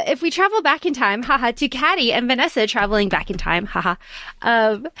 If we travel back in time, to Caddy and Vanessa traveling back in time,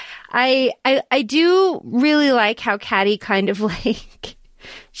 I do really like how Caddy kind of like,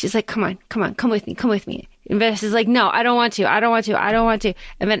 she's like, come on, come with me. And Vanessa's like, no, I don't want to.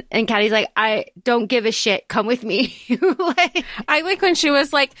 And Caddy's like, I don't give a shit. Come with me. Like, I like when she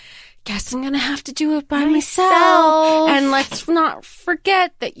was like, guess I'm going to have to do it by myself. And let's not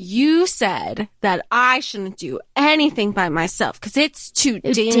forget that you said that I shouldn't do anything by myself because it's too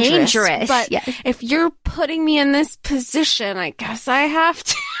dangerous. But if you're putting me in this position, I guess I have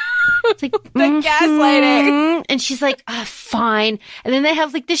to. It's like gaslighting. And she's like, fine. And then they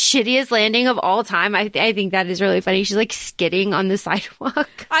have like the shittiest landing of all time. I think that is really funny. She's like skidding on the sidewalk.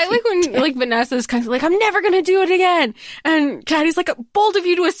 I like when like Vanessa's kind of like, I'm never going to do it again. And Caddy's like, bold of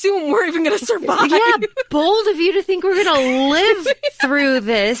you to assume we're even going to survive. Yeah, bold of you to think we're going to live through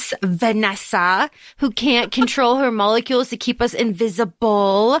this, Vanessa, who can't control her molecules to keep us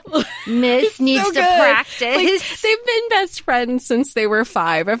invisible. Miss needs to practice. Like, they've been best friends since they were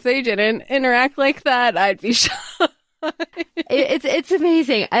 5. If they didn't interact like that, I'd be shocked. It's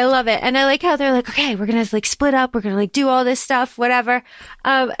amazing. I love it. And I like how they're like, okay, we're going to like split up. We're going to like do all this stuff, whatever.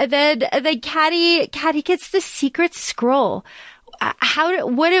 And then Caddy gets the secret scroll.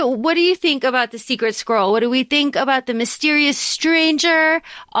 What do you think about the secret scroll? What do we think about the mysterious stranger?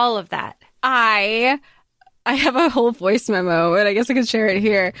 All of that. I have a whole voice memo, and I guess I could share it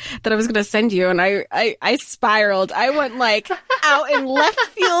here, that I was going to send you, and I spiraled. I went like out in left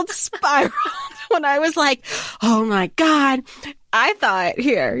field spiraled when I was like, oh my God. I thought,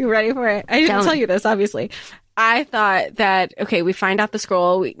 here, you ready for it? I didn't tell you this, obviously. I thought that, okay, we find out the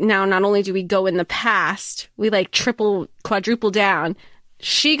scroll. Now, not only do we go in the past, we like quadruple down.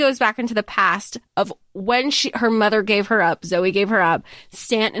 She goes back into the past of when her mother gave her up. Zoe gave her up.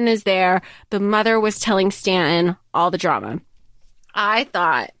 Stanton is there. The mother was telling Stanton all the drama. I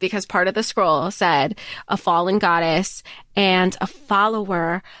thought, because part of the scroll said a fallen goddess and a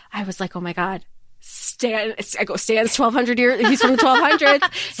follower, I was like, oh my God. Stan's 1,200 years. He's from the 1200s.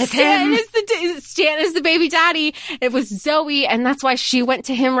 Stan is the baby daddy. It was Zoe, and that's why she went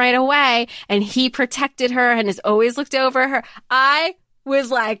to him right away, and he protected her and has always looked over her. I was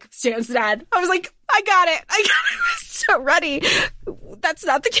like, Stan's dad. I was like, I got it. I was so ready. That's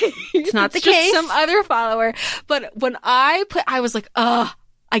not the case. It's not the just case. Some other follower. But when I was like,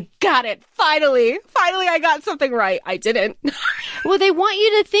 I got it. Finally, I got something right. I didn't. Well, they want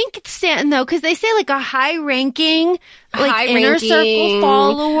you to think Stanton, though, because they say like a high-ranking, like inner circle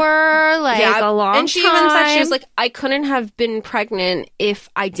follower, like a long time. And she even said, she was like, I couldn't have been pregnant if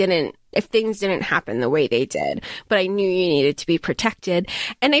things didn't happen the way they did, but I knew you needed to be protected.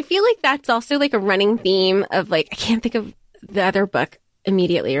 And I feel like that's also like a running theme of like, I can't think of the other book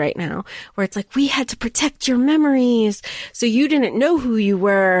immediately right now, where it's like, we had to protect your memories so you didn't know who you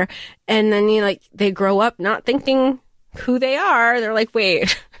were. And then they grow up not thinking who they are. They're like,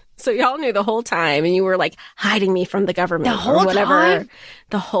 wait, so y'all knew the whole time and you were like hiding me from the government or whatever.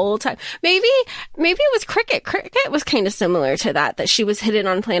 The whole time. Maybe it was Cricket. Cricket was kind of similar to that she was hidden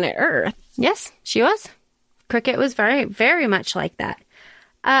on planet Earth. Yes, she was. Cricket was very, very much like that.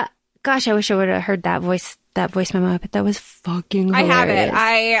 Gosh, I wish I would have heard that voice memo, but that was fucking hilarious. I have it.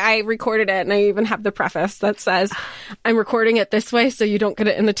 I recorded it, and I even have the preface that says, I'm recording it this way so you don't get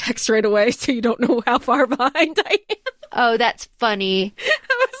it in the text right away, so you don't know how far behind I am. Oh, that's funny.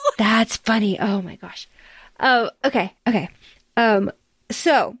 That's funny. Oh my gosh. Oh, okay.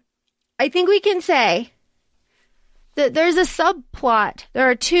 So I think we can say that there's a subplot. There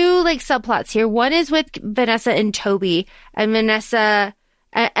are two subplots here. One is with Vanessa and Toby, and Vanessa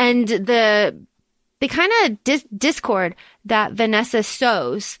and the kind of discord that Vanessa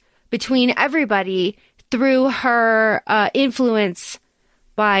sows between everybody through her influence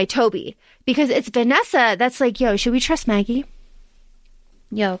by Toby. Because it's Vanessa that's like, yo, should we trust Maggie?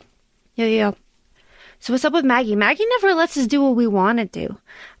 Yo. So what's up with Maggie? Maggie never lets us do what we want to do.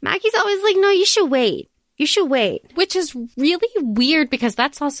 Maggie's always like, no, you should wait. Which is really weird because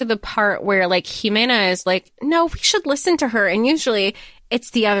that's also the part where Jimena is like, no, we should listen to her. And usually it's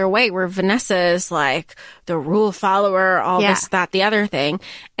the other way where Vanessa is like the rule follower, all this, that, the other thing.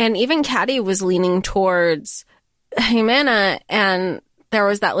 And even Caddy was leaning towards Jimena, and there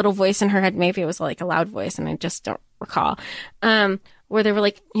was that little voice in her head. Maybe it was like a loud voice and I just don't recall. Where they were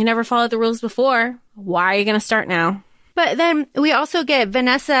like, you never followed the rules before. Why are you going to start now? But then we also get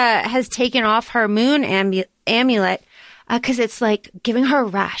Vanessa has taken off her moon amulet because it's like giving her a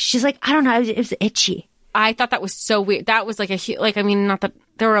rash. She's like, I don't know, it was itchy. I thought that was so weird. That was not that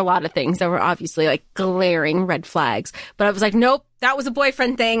there were a lot of things that were obviously glaring red flags, but I was like, nope, that was a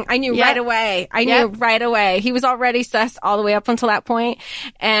boyfriend thing. I knew right away. Right away. He was already sus all the way up until that point,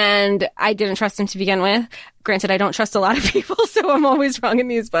 and I didn't trust him to begin with. Granted, I don't trust a lot of people, so I'm always wrong in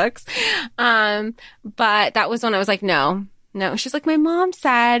these books. But that was when I was like, no. She's like, my mom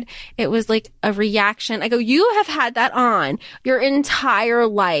said it was like a reaction. I go, you have had that on your entire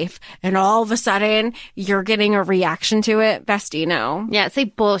life, and all of a sudden you're getting a reaction to it. Bestie, no. Yeah, it's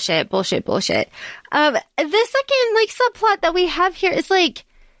like bullshit. The second subplot that we have here is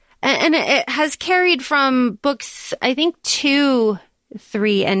and it has carried from books, I think 2,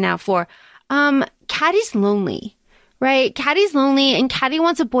 3, and now 4. Caddy's lonely, right? Caddy's lonely, and Caddy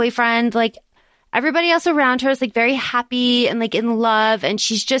wants a boyfriend. Everybody else around her is very happy and in love, and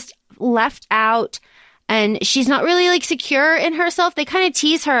she's just left out, and she's not really secure in herself. They kind of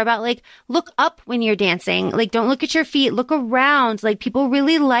tease her about look up when you're dancing. Don't look at your feet, look around. People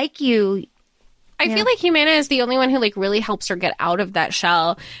really like you. I feel like Jimena is the only one who really helps her get out of that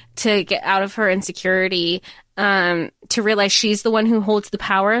shell, to get out of her insecurity, to realize she's the one who holds the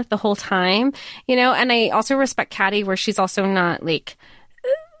power the whole time, and I also respect Caddy where she's also not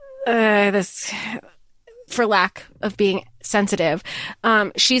this, for lack of being sensitive,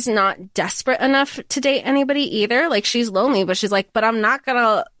 she's not desperate enough to date anybody either. She's lonely, but she's like, but I'm not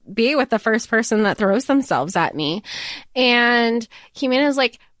gonna be with the first person that throws themselves at me. And Jimena's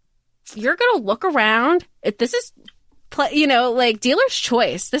like, you're gonna look around. This is dealer's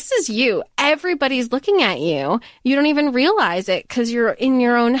choice. This is you. Everybody's looking at you. You don't even realize it because you're in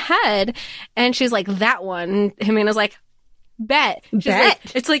your own head. And she's like, that one. Jimena's like, Bet.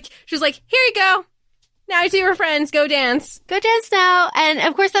 She's like, here you go. Now you were friends. Go dance. Go dance now. And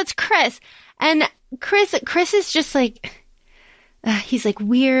of course, that's Chris. And Chris is just he's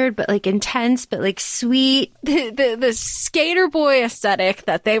weird, but intense, but sweet. The skater boy aesthetic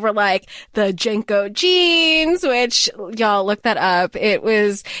that they were the Jenko jeans, which y'all look that up. It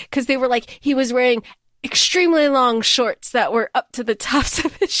was because they were he was wearing extremely long shorts that were up to the tops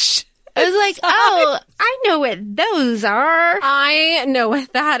of his shoes. I was like, oh, I know what those are. I know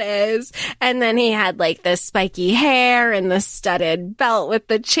what that is. And then he had the spiky hair and the studded belt with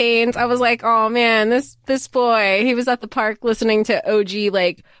the chains. I was like, oh man, this boy, he was at the park listening to OG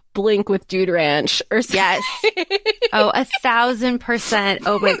Blink with Dude Ranch or something. Yes. Oh, 1,000%.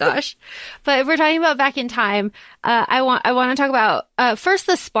 Oh my gosh. But if we're talking about back in time, I want to talk about, first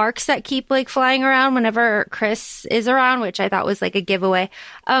the sparks that keep like flying around whenever Chris is around, which I thought was like a giveaway.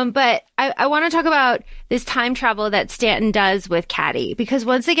 But I want to talk about this time travel that Stanton does with Caddy, because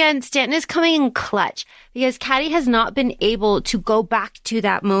once again, Stanton is coming in clutch because Caddy has not been able to go back to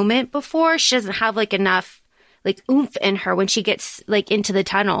that moment before. She doesn't have like enough like oomph in her when she gets like into the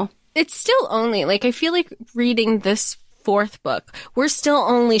tunnel. It's still only like, I feel like reading this fourth book,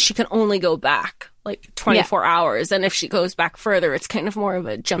 she can only go back like 24 hours. And if she goes back further, it's kind of more of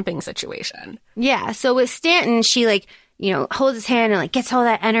a jumping situation. Yeah. So with Stanton, she like, holds his hand and like gets all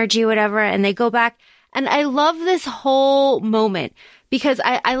that energy, whatever. And they go back. And I love this whole moment because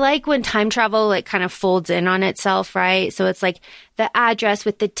I like when time travel like kind of folds in on itself, right? So it's like the address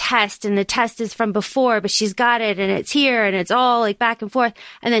with the test, and the test is from before, but she's got it and it's here and it's all like back and forth.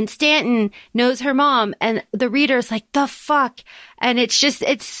 And then Stanton knows her mom and the reader's like, the fuck? And it's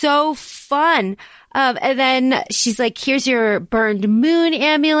so fun. And then she's like, here's your burned moon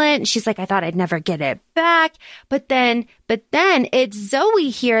amulet. And she's like, I thought I'd never get it back. But then it's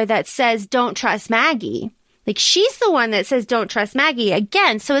Zoe here that says, don't trust Maggie. Like, she's the one that says, don't trust Maggie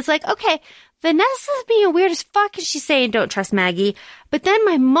again. So it's like, okay, Vanessa's being weird as fuck and she's saying, don't trust Maggie. But then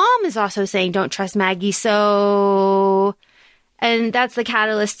my mom is also saying, don't trust Maggie. So, and that's the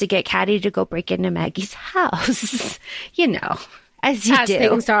catalyst to get Caddy to go break into Maggie's house. As you do.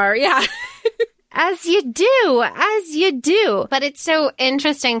 Things are, yeah. As you do. But it's so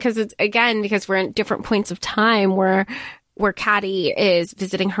interesting because we're in different points of time where Caddy is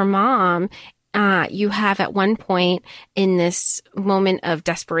visiting her mom. You have at one point in this moment of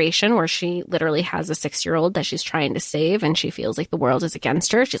desperation where she literally has a 6-year-old that she's trying to save and she feels like the world is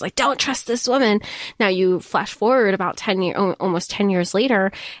against her. She's like, don't trust this woman. Now you flash forward about almost 10 years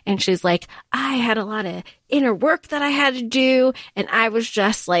later, and she's like, I had a lot of inner work that I had to do. And I was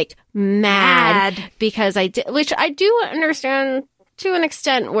just like mad because I did, which I do understand to an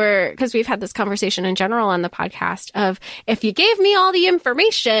extent because we've had this conversation in general on the podcast of, if you gave me all the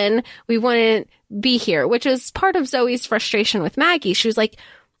information, we wouldn't be here, which is part of Zoe's frustration with Maggie. She was like,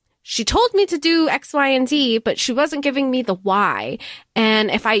 she told me to do X, Y, and Z, but she wasn't giving me the why.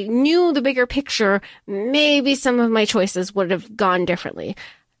 And if I knew the bigger picture, maybe some of my choices would have gone differently.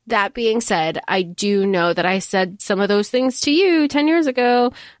 That being said, I do know that I said some of those things to you 10 years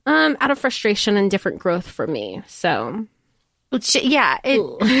ago, out of frustration and different growth for me. So yeah,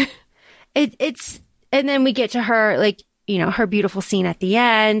 it's, and then we get to her, like, her beautiful scene at the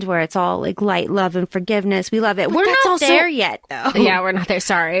end where it's all like light, love, and forgiveness. We love it. We're not there yet, though. Yeah, we're not there.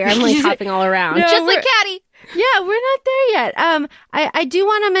 Sorry. I'm like hopping all around. No, just like Caddy. Yeah, we're not there yet. I do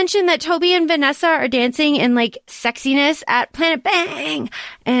want to mention that Toby and Vanessa are dancing in like sexiness at Planet Bang.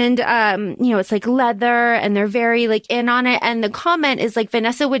 And, it's like leather and they're very like in on it. And the comment is like,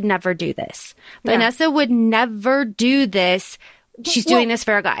 Vanessa would never do this. Yeah. Vanessa would never do this. She's doing this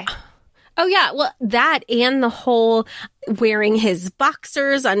for a guy. Oh, yeah. Well, that and the whole wearing his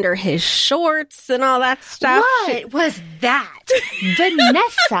boxers under his shorts and all that stuff. What was that?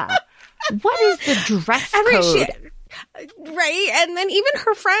 Vanessa. What is the dress code? Right? And then even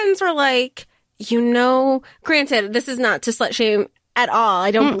her friends were like, granted, this is not to slut shame at all.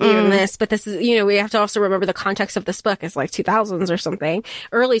 I don't believe in this, but this is, we have to also remember the context of this book is like 2000s or something,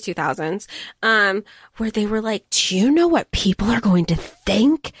 early 2000s, where they were like, do you know what people are going to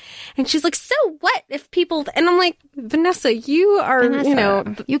think? And she's like, so what if people, and I'm like, Vanessa, you are,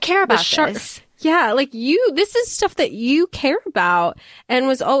 you care about this. Yeah, like this is stuff that you care about and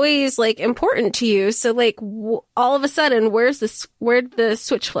was always like important to you. So like all of a sudden, where'd the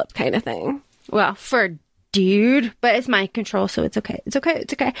switch flip kind of thing? Well, for dude, but it's mind control, so it's okay. It's okay.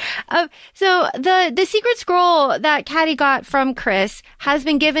 So the secret scroll that Caddy got from Chris has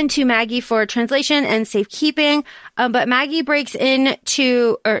been given to Maggie for translation and safekeeping. But Caddy breaks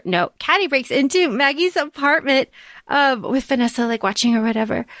into Maggie's apartment, with Vanessa like watching or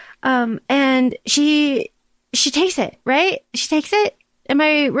whatever. And she takes it, right? She takes it. Am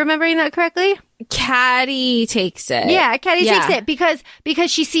I remembering that correctly? Caddy takes it. Yeah, Caddy takes it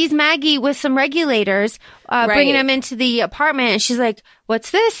because she sees Maggie with some regulators bringing them into the apartment, and she's like,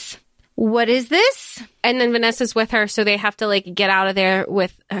 "What's this? What is this?" And then Vanessa's with her, so they have to like get out of there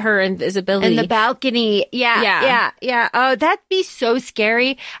with her invisibility in the balcony. Yeah. Oh, that'd be so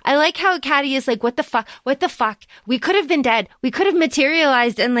scary. I like how Caddy is like, "What the fuck? What the fuck? We could have been dead. We could have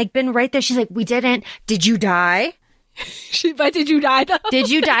materialized and like been right there." She's like, "We didn't. Did you die?" But did you die though? Did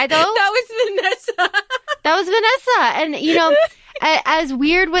you die though? That was Vanessa. And as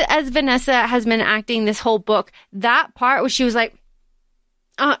weird as Vanessa has been acting this whole book, that part where she was like,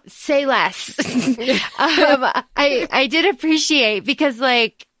 Say less. I did appreciate because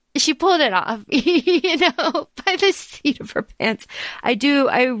like she pulled it off, by the seat of her pants.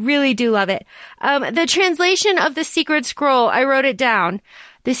 I really do love it. The translation of the Secret Scroll, I wrote it down.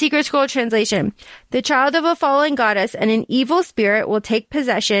 The Secret Scroll translation. The child of a fallen goddess and an evil spirit will take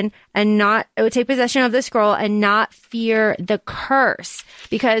possession of the scroll and not fear the curse,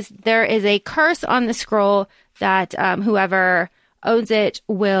 because there is a curse on the scroll that whoever owns it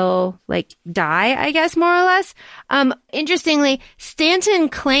will like die, I guess, more or less. Interestingly, Stanton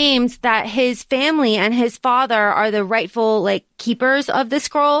claims that his family and his father are the rightful like keepers of the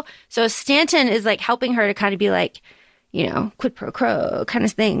scroll. So Stanton is like helping her to kind of be like, quid pro quo kind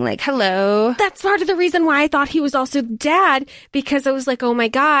of thing. Like, hello. That's part of the reason why I thought he was also dad, because I was like, oh my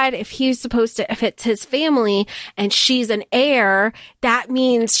God, if it's his family and she's an heir, that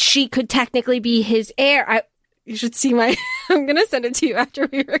means she could technically be his heir. You should see I'm going to send it to you after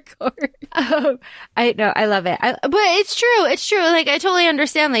we record. Oh, I know. I love it. But it's true. It's true. Like, I totally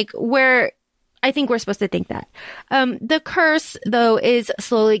understand, like, where I think we're supposed to think that. The curse, though, is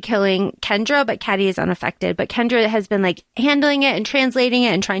slowly killing Kendra, but Caddy is unaffected. But Kendra has been, like, handling it and translating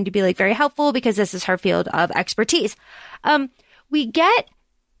it and trying to be, like, very helpful because this is her field of expertise. We get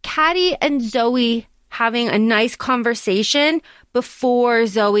Caddy and Zoe having a nice conversation before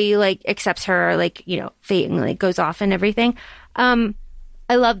Zoe like accepts her like, fate and like goes off and everything. I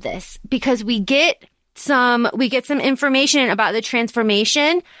love this because we get some information about the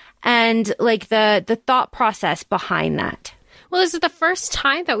transformation and like the thought process behind that. Well, this is the first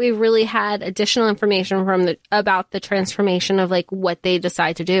time that we really had additional information about the transformation of like what they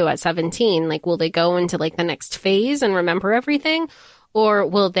decide to do at 17. Like, will they go into like the next phase and remember everything, or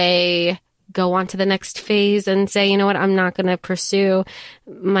will they go on to the next phase and say, you know what, I'm not going to pursue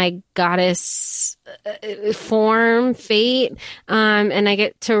my goddess form, fate, and I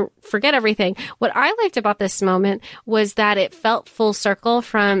get to forget everything. What I liked about this moment was that it felt full circle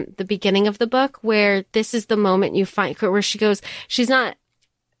from the beginning of the book, where this is the moment you find where she goes, she's not,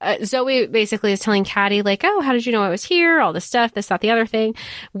 Zoe basically is telling Caddy like, oh, how did you know I was here? All this stuff, this, that, the other thing.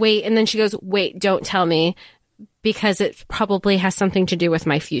 Wait. And then she goes, wait, don't tell me, because it probably has something to do with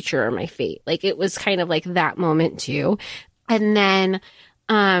my future or my fate. Like, it was kind of like that moment too. And then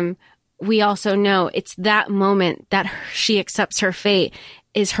we also know it's that moment that she accepts her fate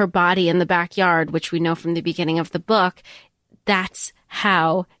is her body in the backyard, which we know from the beginning of the book. That's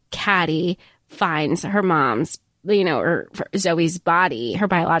how Caddy finds her mom's, or Zoe's body, her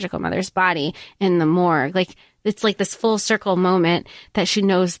biological mother's body in the morgue. Like, it's like this full circle moment that she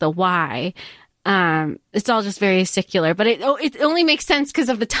knows the why. It's all just very secular, but it only makes sense because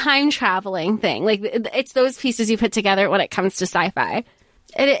of the time traveling thing. Like, it's those pieces you put together when it comes to sci-fi.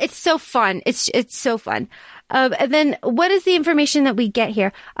 It's so fun. It's so fun. And then what is the information that we get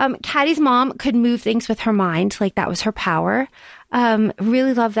here? Caddy's mom could move things with her mind. Like, that was her power.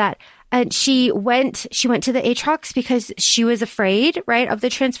 Really love that. And she went to the Aatrox because she was afraid, right, of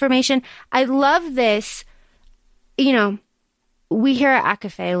the transformation. I love this. We here at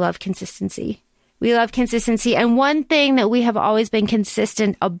ACOFE love consistency. We love consistency. And one thing that we have always been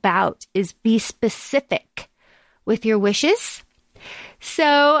consistent about is be specific with your wishes.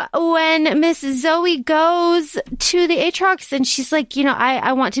 So when Miss Zoe goes to the Aatrox and she's like,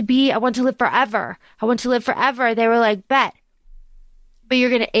 I want to live forever. I want to live forever. They were like, bet. But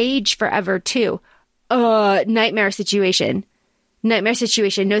you're going to age forever too. Nightmare situation.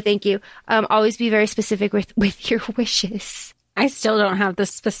 No, thank you. Always be very specific with your wishes. I still don't have the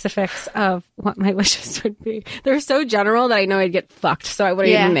specifics of what my wishes would be. They're so general that I know I'd get fucked. So I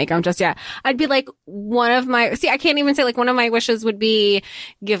wouldn't even make them just yet. I'd be like, I can't even say like one of my wishes would be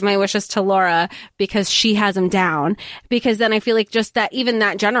give my wishes to Laura because she has them down. Because then I feel like just that, even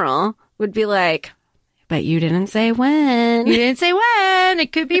that general would be like, but you didn't say when. You didn't say when.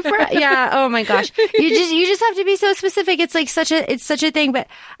 It could be for, yeah. Oh my gosh. You just have to be so specific. It's like such a thing, but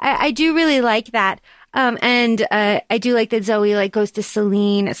I do really like that. And I do like that Zoe like goes to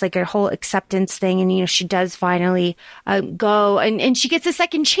Celine. It's like a whole acceptance thing. And, she does finally, go and she gets a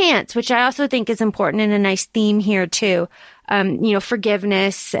second chance, which I also think is important and a nice theme here too.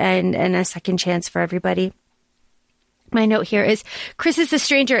 Forgiveness and a second chance for everybody. My note here is Chris is the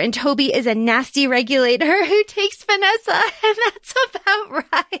stranger and Toby is a nasty regulator who takes Vanessa. And that's about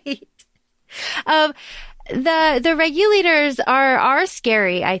right. The regulators are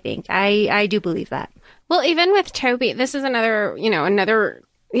scary, I think. I do believe that. Well, even with Toby, this is another, I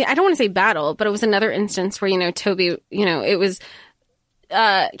don't want to say battle, but it was another instance where, Toby, it was,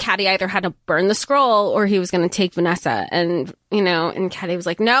 Caddy either had to burn the scroll or he was going to take Vanessa. And, and Caddy was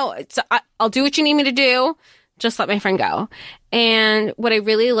like, no, I'll do what you need me to do. just let my friend go. And what I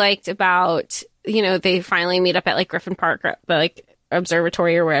really liked about, they finally meet up at like Griffin Park, the like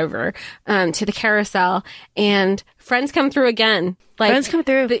observatory or wherever, to the carousel, and friends come through again. Like, Friends come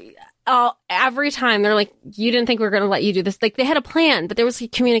through. Every time they're like, you didn't think we were going to let you do this. Like, they had a plan, but there was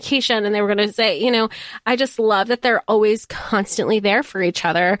communication, and they were going to say, I just love that they're always constantly there for each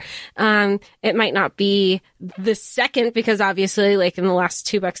other. It might not be the second, because obviously, like in the last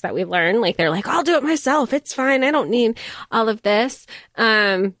 2 books that we learned, like they're like, I'll do it myself. It's fine. I don't need all of this.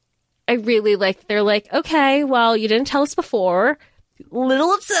 I really like, they're like, okay, well, you didn't tell us before.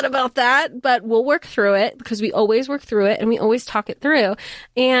 Little upset about that, but we'll work through it, because we always work through it and we always talk it through,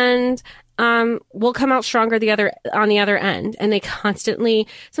 and we'll come out stronger on the other end. And they constantly,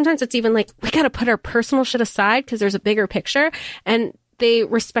 sometimes it's even like, we got to put our personal shit aside because there's a bigger picture, and they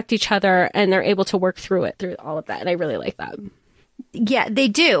respect each other and they're able to work through all of that. And I really like that. Yeah, they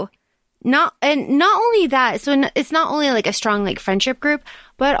do. Not only that, so it's not only like a strong like friendship group,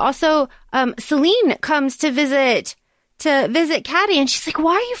 but also Celine comes to visit Caddy, and she's like,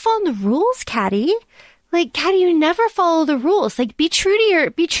 why are you following the rules, Caddy? Like, Caddy, you never follow the rules. Like, be true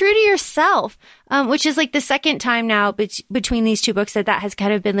to yourself. Which is like the second time now between these 2 books that has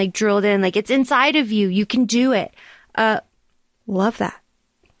kind of been like drilled in. Like, it's inside of you. You can do it. Love that.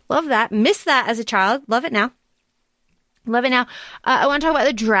 Love that. Miss that as a child. Love it now. Love it now. I want to talk about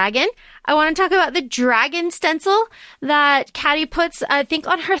the dragon. I want to talk about the dragon stencil that Caddy puts, I think,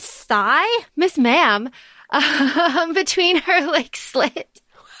 on her thigh. Miss Ma'am. Between her like slit.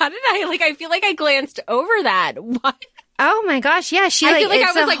 How did I feel like I glanced over that. What? Oh my gosh, yeah, she I like feel like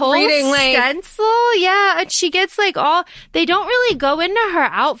it's I was a like whole reading like stencil, yeah, and she gets like they don't really go into her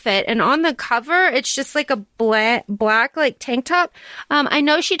outfit, and on the cover it's just like a black like tank top. I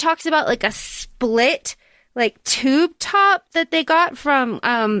know she talks about like a split like tube top that they got from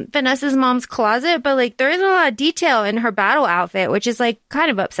Vanessa's mom's closet, but like there isn't a lot of detail in her battle outfit, which is like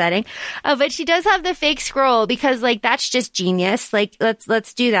kind of upsetting. But she does have the fake scroll, because like that's just genius. Like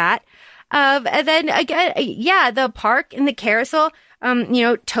let's do that. And then again, yeah, the park and the carousel.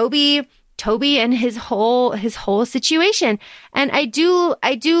 Toby and his whole situation, and I do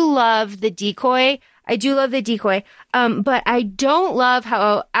love the decoy. But I don't love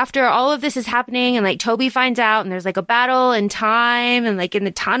how after all of this is happening and like Toby finds out and there's like a battle in time and like in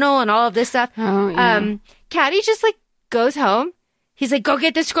the tunnel and all of this stuff. Oh, yeah. Caddy just like goes home. He's like, go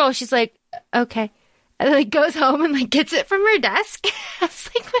get the scroll. She's like, okay. And like goes home and like gets it from her desk. I was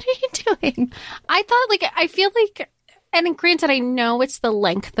like, what are you doing? I thought like, I feel like, and granted, I know it's the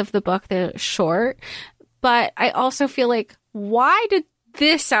length of the book, they're short, but I also feel like, why did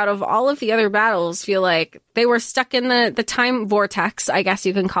this, out of all of the other battles, feel like they were stuck in the time vortex, I guess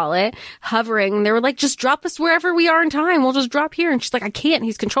you can call it, hovering. They were like, just drop us wherever we are in time. We'll just drop here. And she's like, I can't.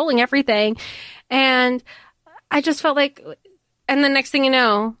 He's controlling everything. And I just felt like, and the next thing you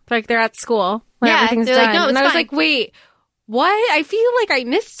know, like they're at school. Everything's done. Like, no, and I was fine. like, wait, what? I feel like I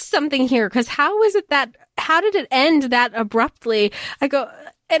missed something here. Because how did it end that abruptly? I go,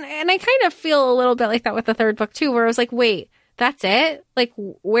 and I kind of feel a little bit like that with the third book too, where I was like, wait, that's it? Like,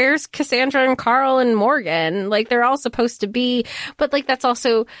 where's Cassandra and Carl and Morgan? Like, they're all supposed to be, but like, that's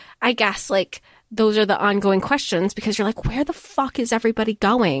also, I guess, like, those are the ongoing questions, because you're like, where the fuck is everybody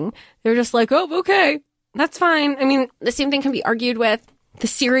going? They're just like, oh, okay, that's fine. I mean, the same thing can be argued with the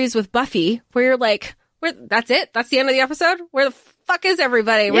series with Buffy, where you're like, that's it? That's the end of the episode? Where the fuck is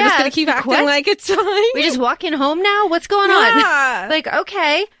everybody? We're just going to keep acting like it's fine. We're just walking home now? What's going on? Like,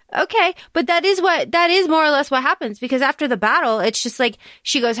 okay. But that is more or less what happens, because after the battle, it's just like,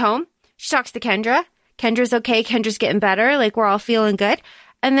 she goes home, she talks to Kendra. Kendra's okay. Kendra's getting better. Like, we're all feeling good.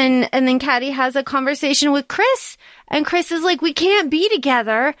 And then Caddy has a conversation with Chris, and Chris is like, we can't be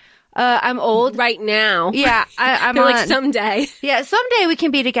together. I'm old right now. Yeah. I'm like, someday. Yeah. Someday we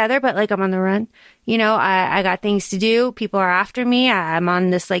can be together, but like, I'm on the run. I got things to do. People are after me. I'm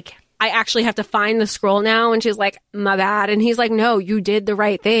on this like, I actually have to find the scroll now. And she's like, my bad. And he's like, no, you did the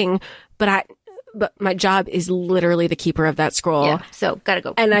right thing. But my job is literally the keeper of that scroll. Yeah, so gotta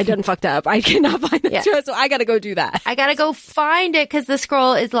go. And I done fucked up. I cannot find that scroll, so I gotta go do that. I gotta go find it because the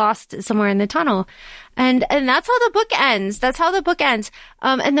scroll is lost somewhere in the tunnel. And that's how the book ends.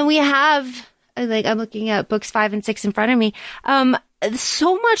 And then we have, like, I'm looking at books 5 and 6 in front of me.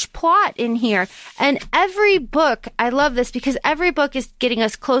 So much plot in here. And every book, I love this because every book is getting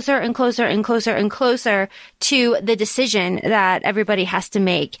us closer and closer and closer and closer to the decision that everybody has to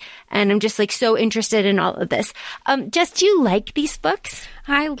make. And I'm just like so interested in all of this. Jess, do you like these books?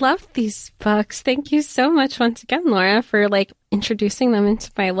 I love these books. Thank you so much once again, Laura, for like introducing them into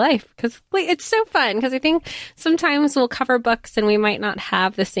my life, because like, it's so fun. Because I think sometimes we'll cover books and we might not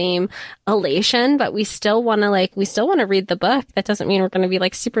have the same elation, but we still want to read the book. That doesn't mean we're going to be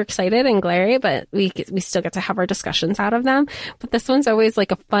like super excited and glary, but we still get to have our discussions out of them. But this one's always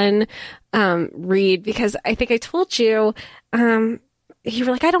like a fun read, because I think I told you, you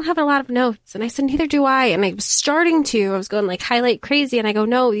were like, I don't have a lot of notes. And I said, neither do I. And I was going like highlight crazy. And I go,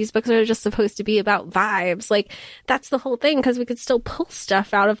 no, these books are just supposed to be about vibes. Like, that's the whole thing, because we could still pull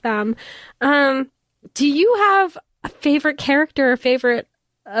stuff out of them. Do you have a favorite character or favorite,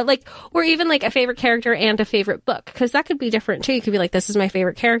 or even like a favorite character and a favorite book? Because that could be different too. You could be like, this is my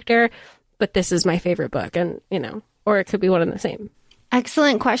favorite character, but this is my favorite book. And, or it could be one and the same.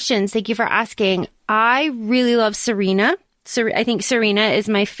 Excellent questions. Thank you for asking. I really love Serena. I think Serena is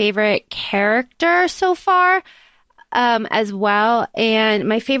my favorite character so far, as well. And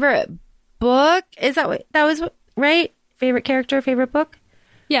my favorite book, that was right? Favorite character, favorite book?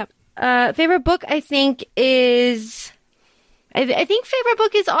 Yeah. Favorite book, I think, is... I think favorite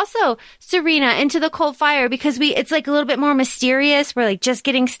book is also Serena, Into the Cold Fire, because it's like a little bit more mysterious. We're like just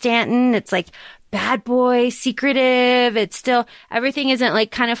getting Stanton. It's like bad boy, secretive. It's still, everything isn't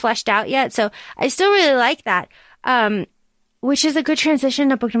like kind of fleshed out yet. So I still really like that. Which is a good transition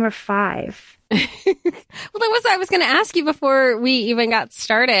to book number 5. Well, that was what I was going to ask you before we even got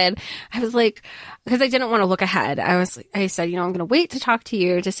started. I was like, because I didn't want to look ahead. I said, I'm going to wait to talk to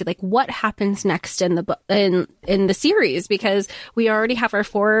you to see like what happens next in the series, because we already have our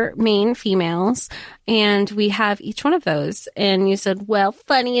 4 main females and we have each one of those. And you said, well,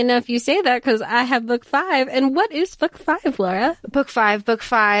 funny enough, you say that because I have book 5. And what is book 5, Laura? Book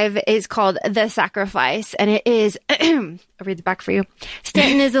 5 is called The Sacrifice, and it is, I'll read the back for you.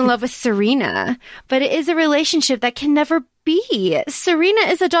 Stanton is in love with Serena, but it is a relationship that can never be. Serena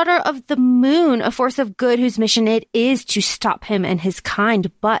is a daughter of the moon, a force of good whose mission it is to stop him and his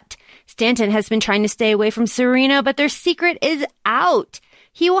kind. But Stanton has been trying to stay away from Serena, but their secret is out.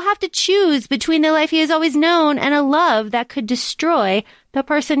 He will have to choose between the life he has always known and a love that could destroy the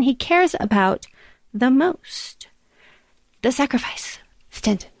person he cares about the most. The Sacrifice.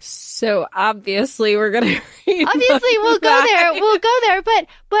 Stanton. So obviously we're going to read. Obviously we'll go there. We'll go there. But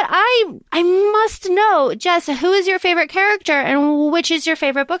I must know, Jess, who is your favorite character and which is your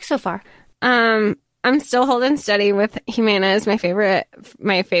favorite book so far? I'm still holding steady with Jimena as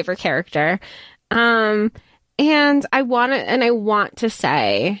my favorite character. And I want to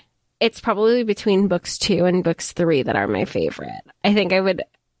say it's probably between books 2 and books 3 that are my favorite. I think I would,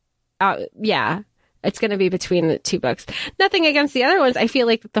 it's going to be between the 2 books. Nothing against the other ones. I feel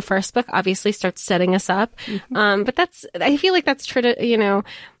like the first book obviously starts setting us up. Mm-hmm. But I feel like that's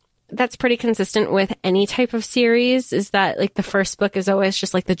that's pretty consistent with any type of series, is that like the first book is always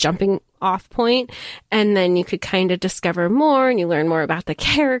just like the jumping off point, and then you could kind of discover more and you learn more about the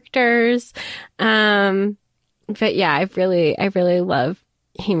characters. But yeah, I really love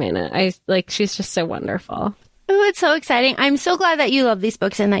Jimena. She's just so wonderful. Oh, it's so exciting. I'm so glad that you love these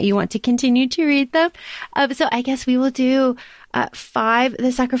books and that you want to continue to read them. So I guess we will do 5,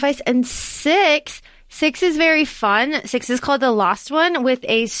 The Sacrifice, and 6. 6 is very fun. 6 is called The Lost One, with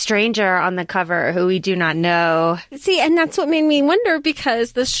a stranger on the cover who we do not know. See, and that's what made me wonder,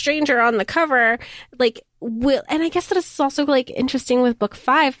 because the stranger on the cover, and I guess that is also like interesting with book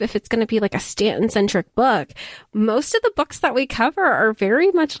 5, if it's going to be like a Stanton-centric book. Most of the books that we cover are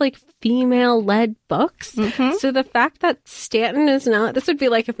very much like female-led books. Mm-hmm. So the fact that Stanton is not, this would be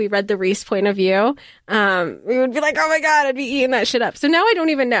like if we read the Reese point of view, we would be like, oh my God, I'd be eating that shit up. So now I don't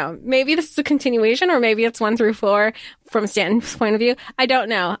even know. Maybe this is a continuation, or maybe it's 1 through 4 from Stanton's point of view. I don't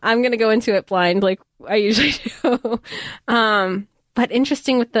know. I'm going to go into it blind like I usually do. But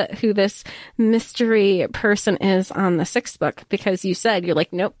interesting with who this mystery person is on the 6th book, because you said, you're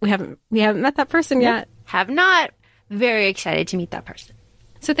like, nope, we haven't met that person yet. Have not. Very excited to meet that person.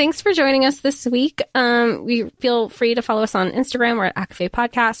 So thanks for joining us this week. We feel free to follow us on Instagram. We're at Akafe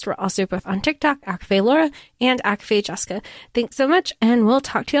Podcast. We're also both on TikTok, Akafe Laura and Akafe Jessica. Thanks so much, and we'll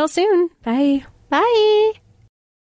talk to y'all soon. Bye. Bye.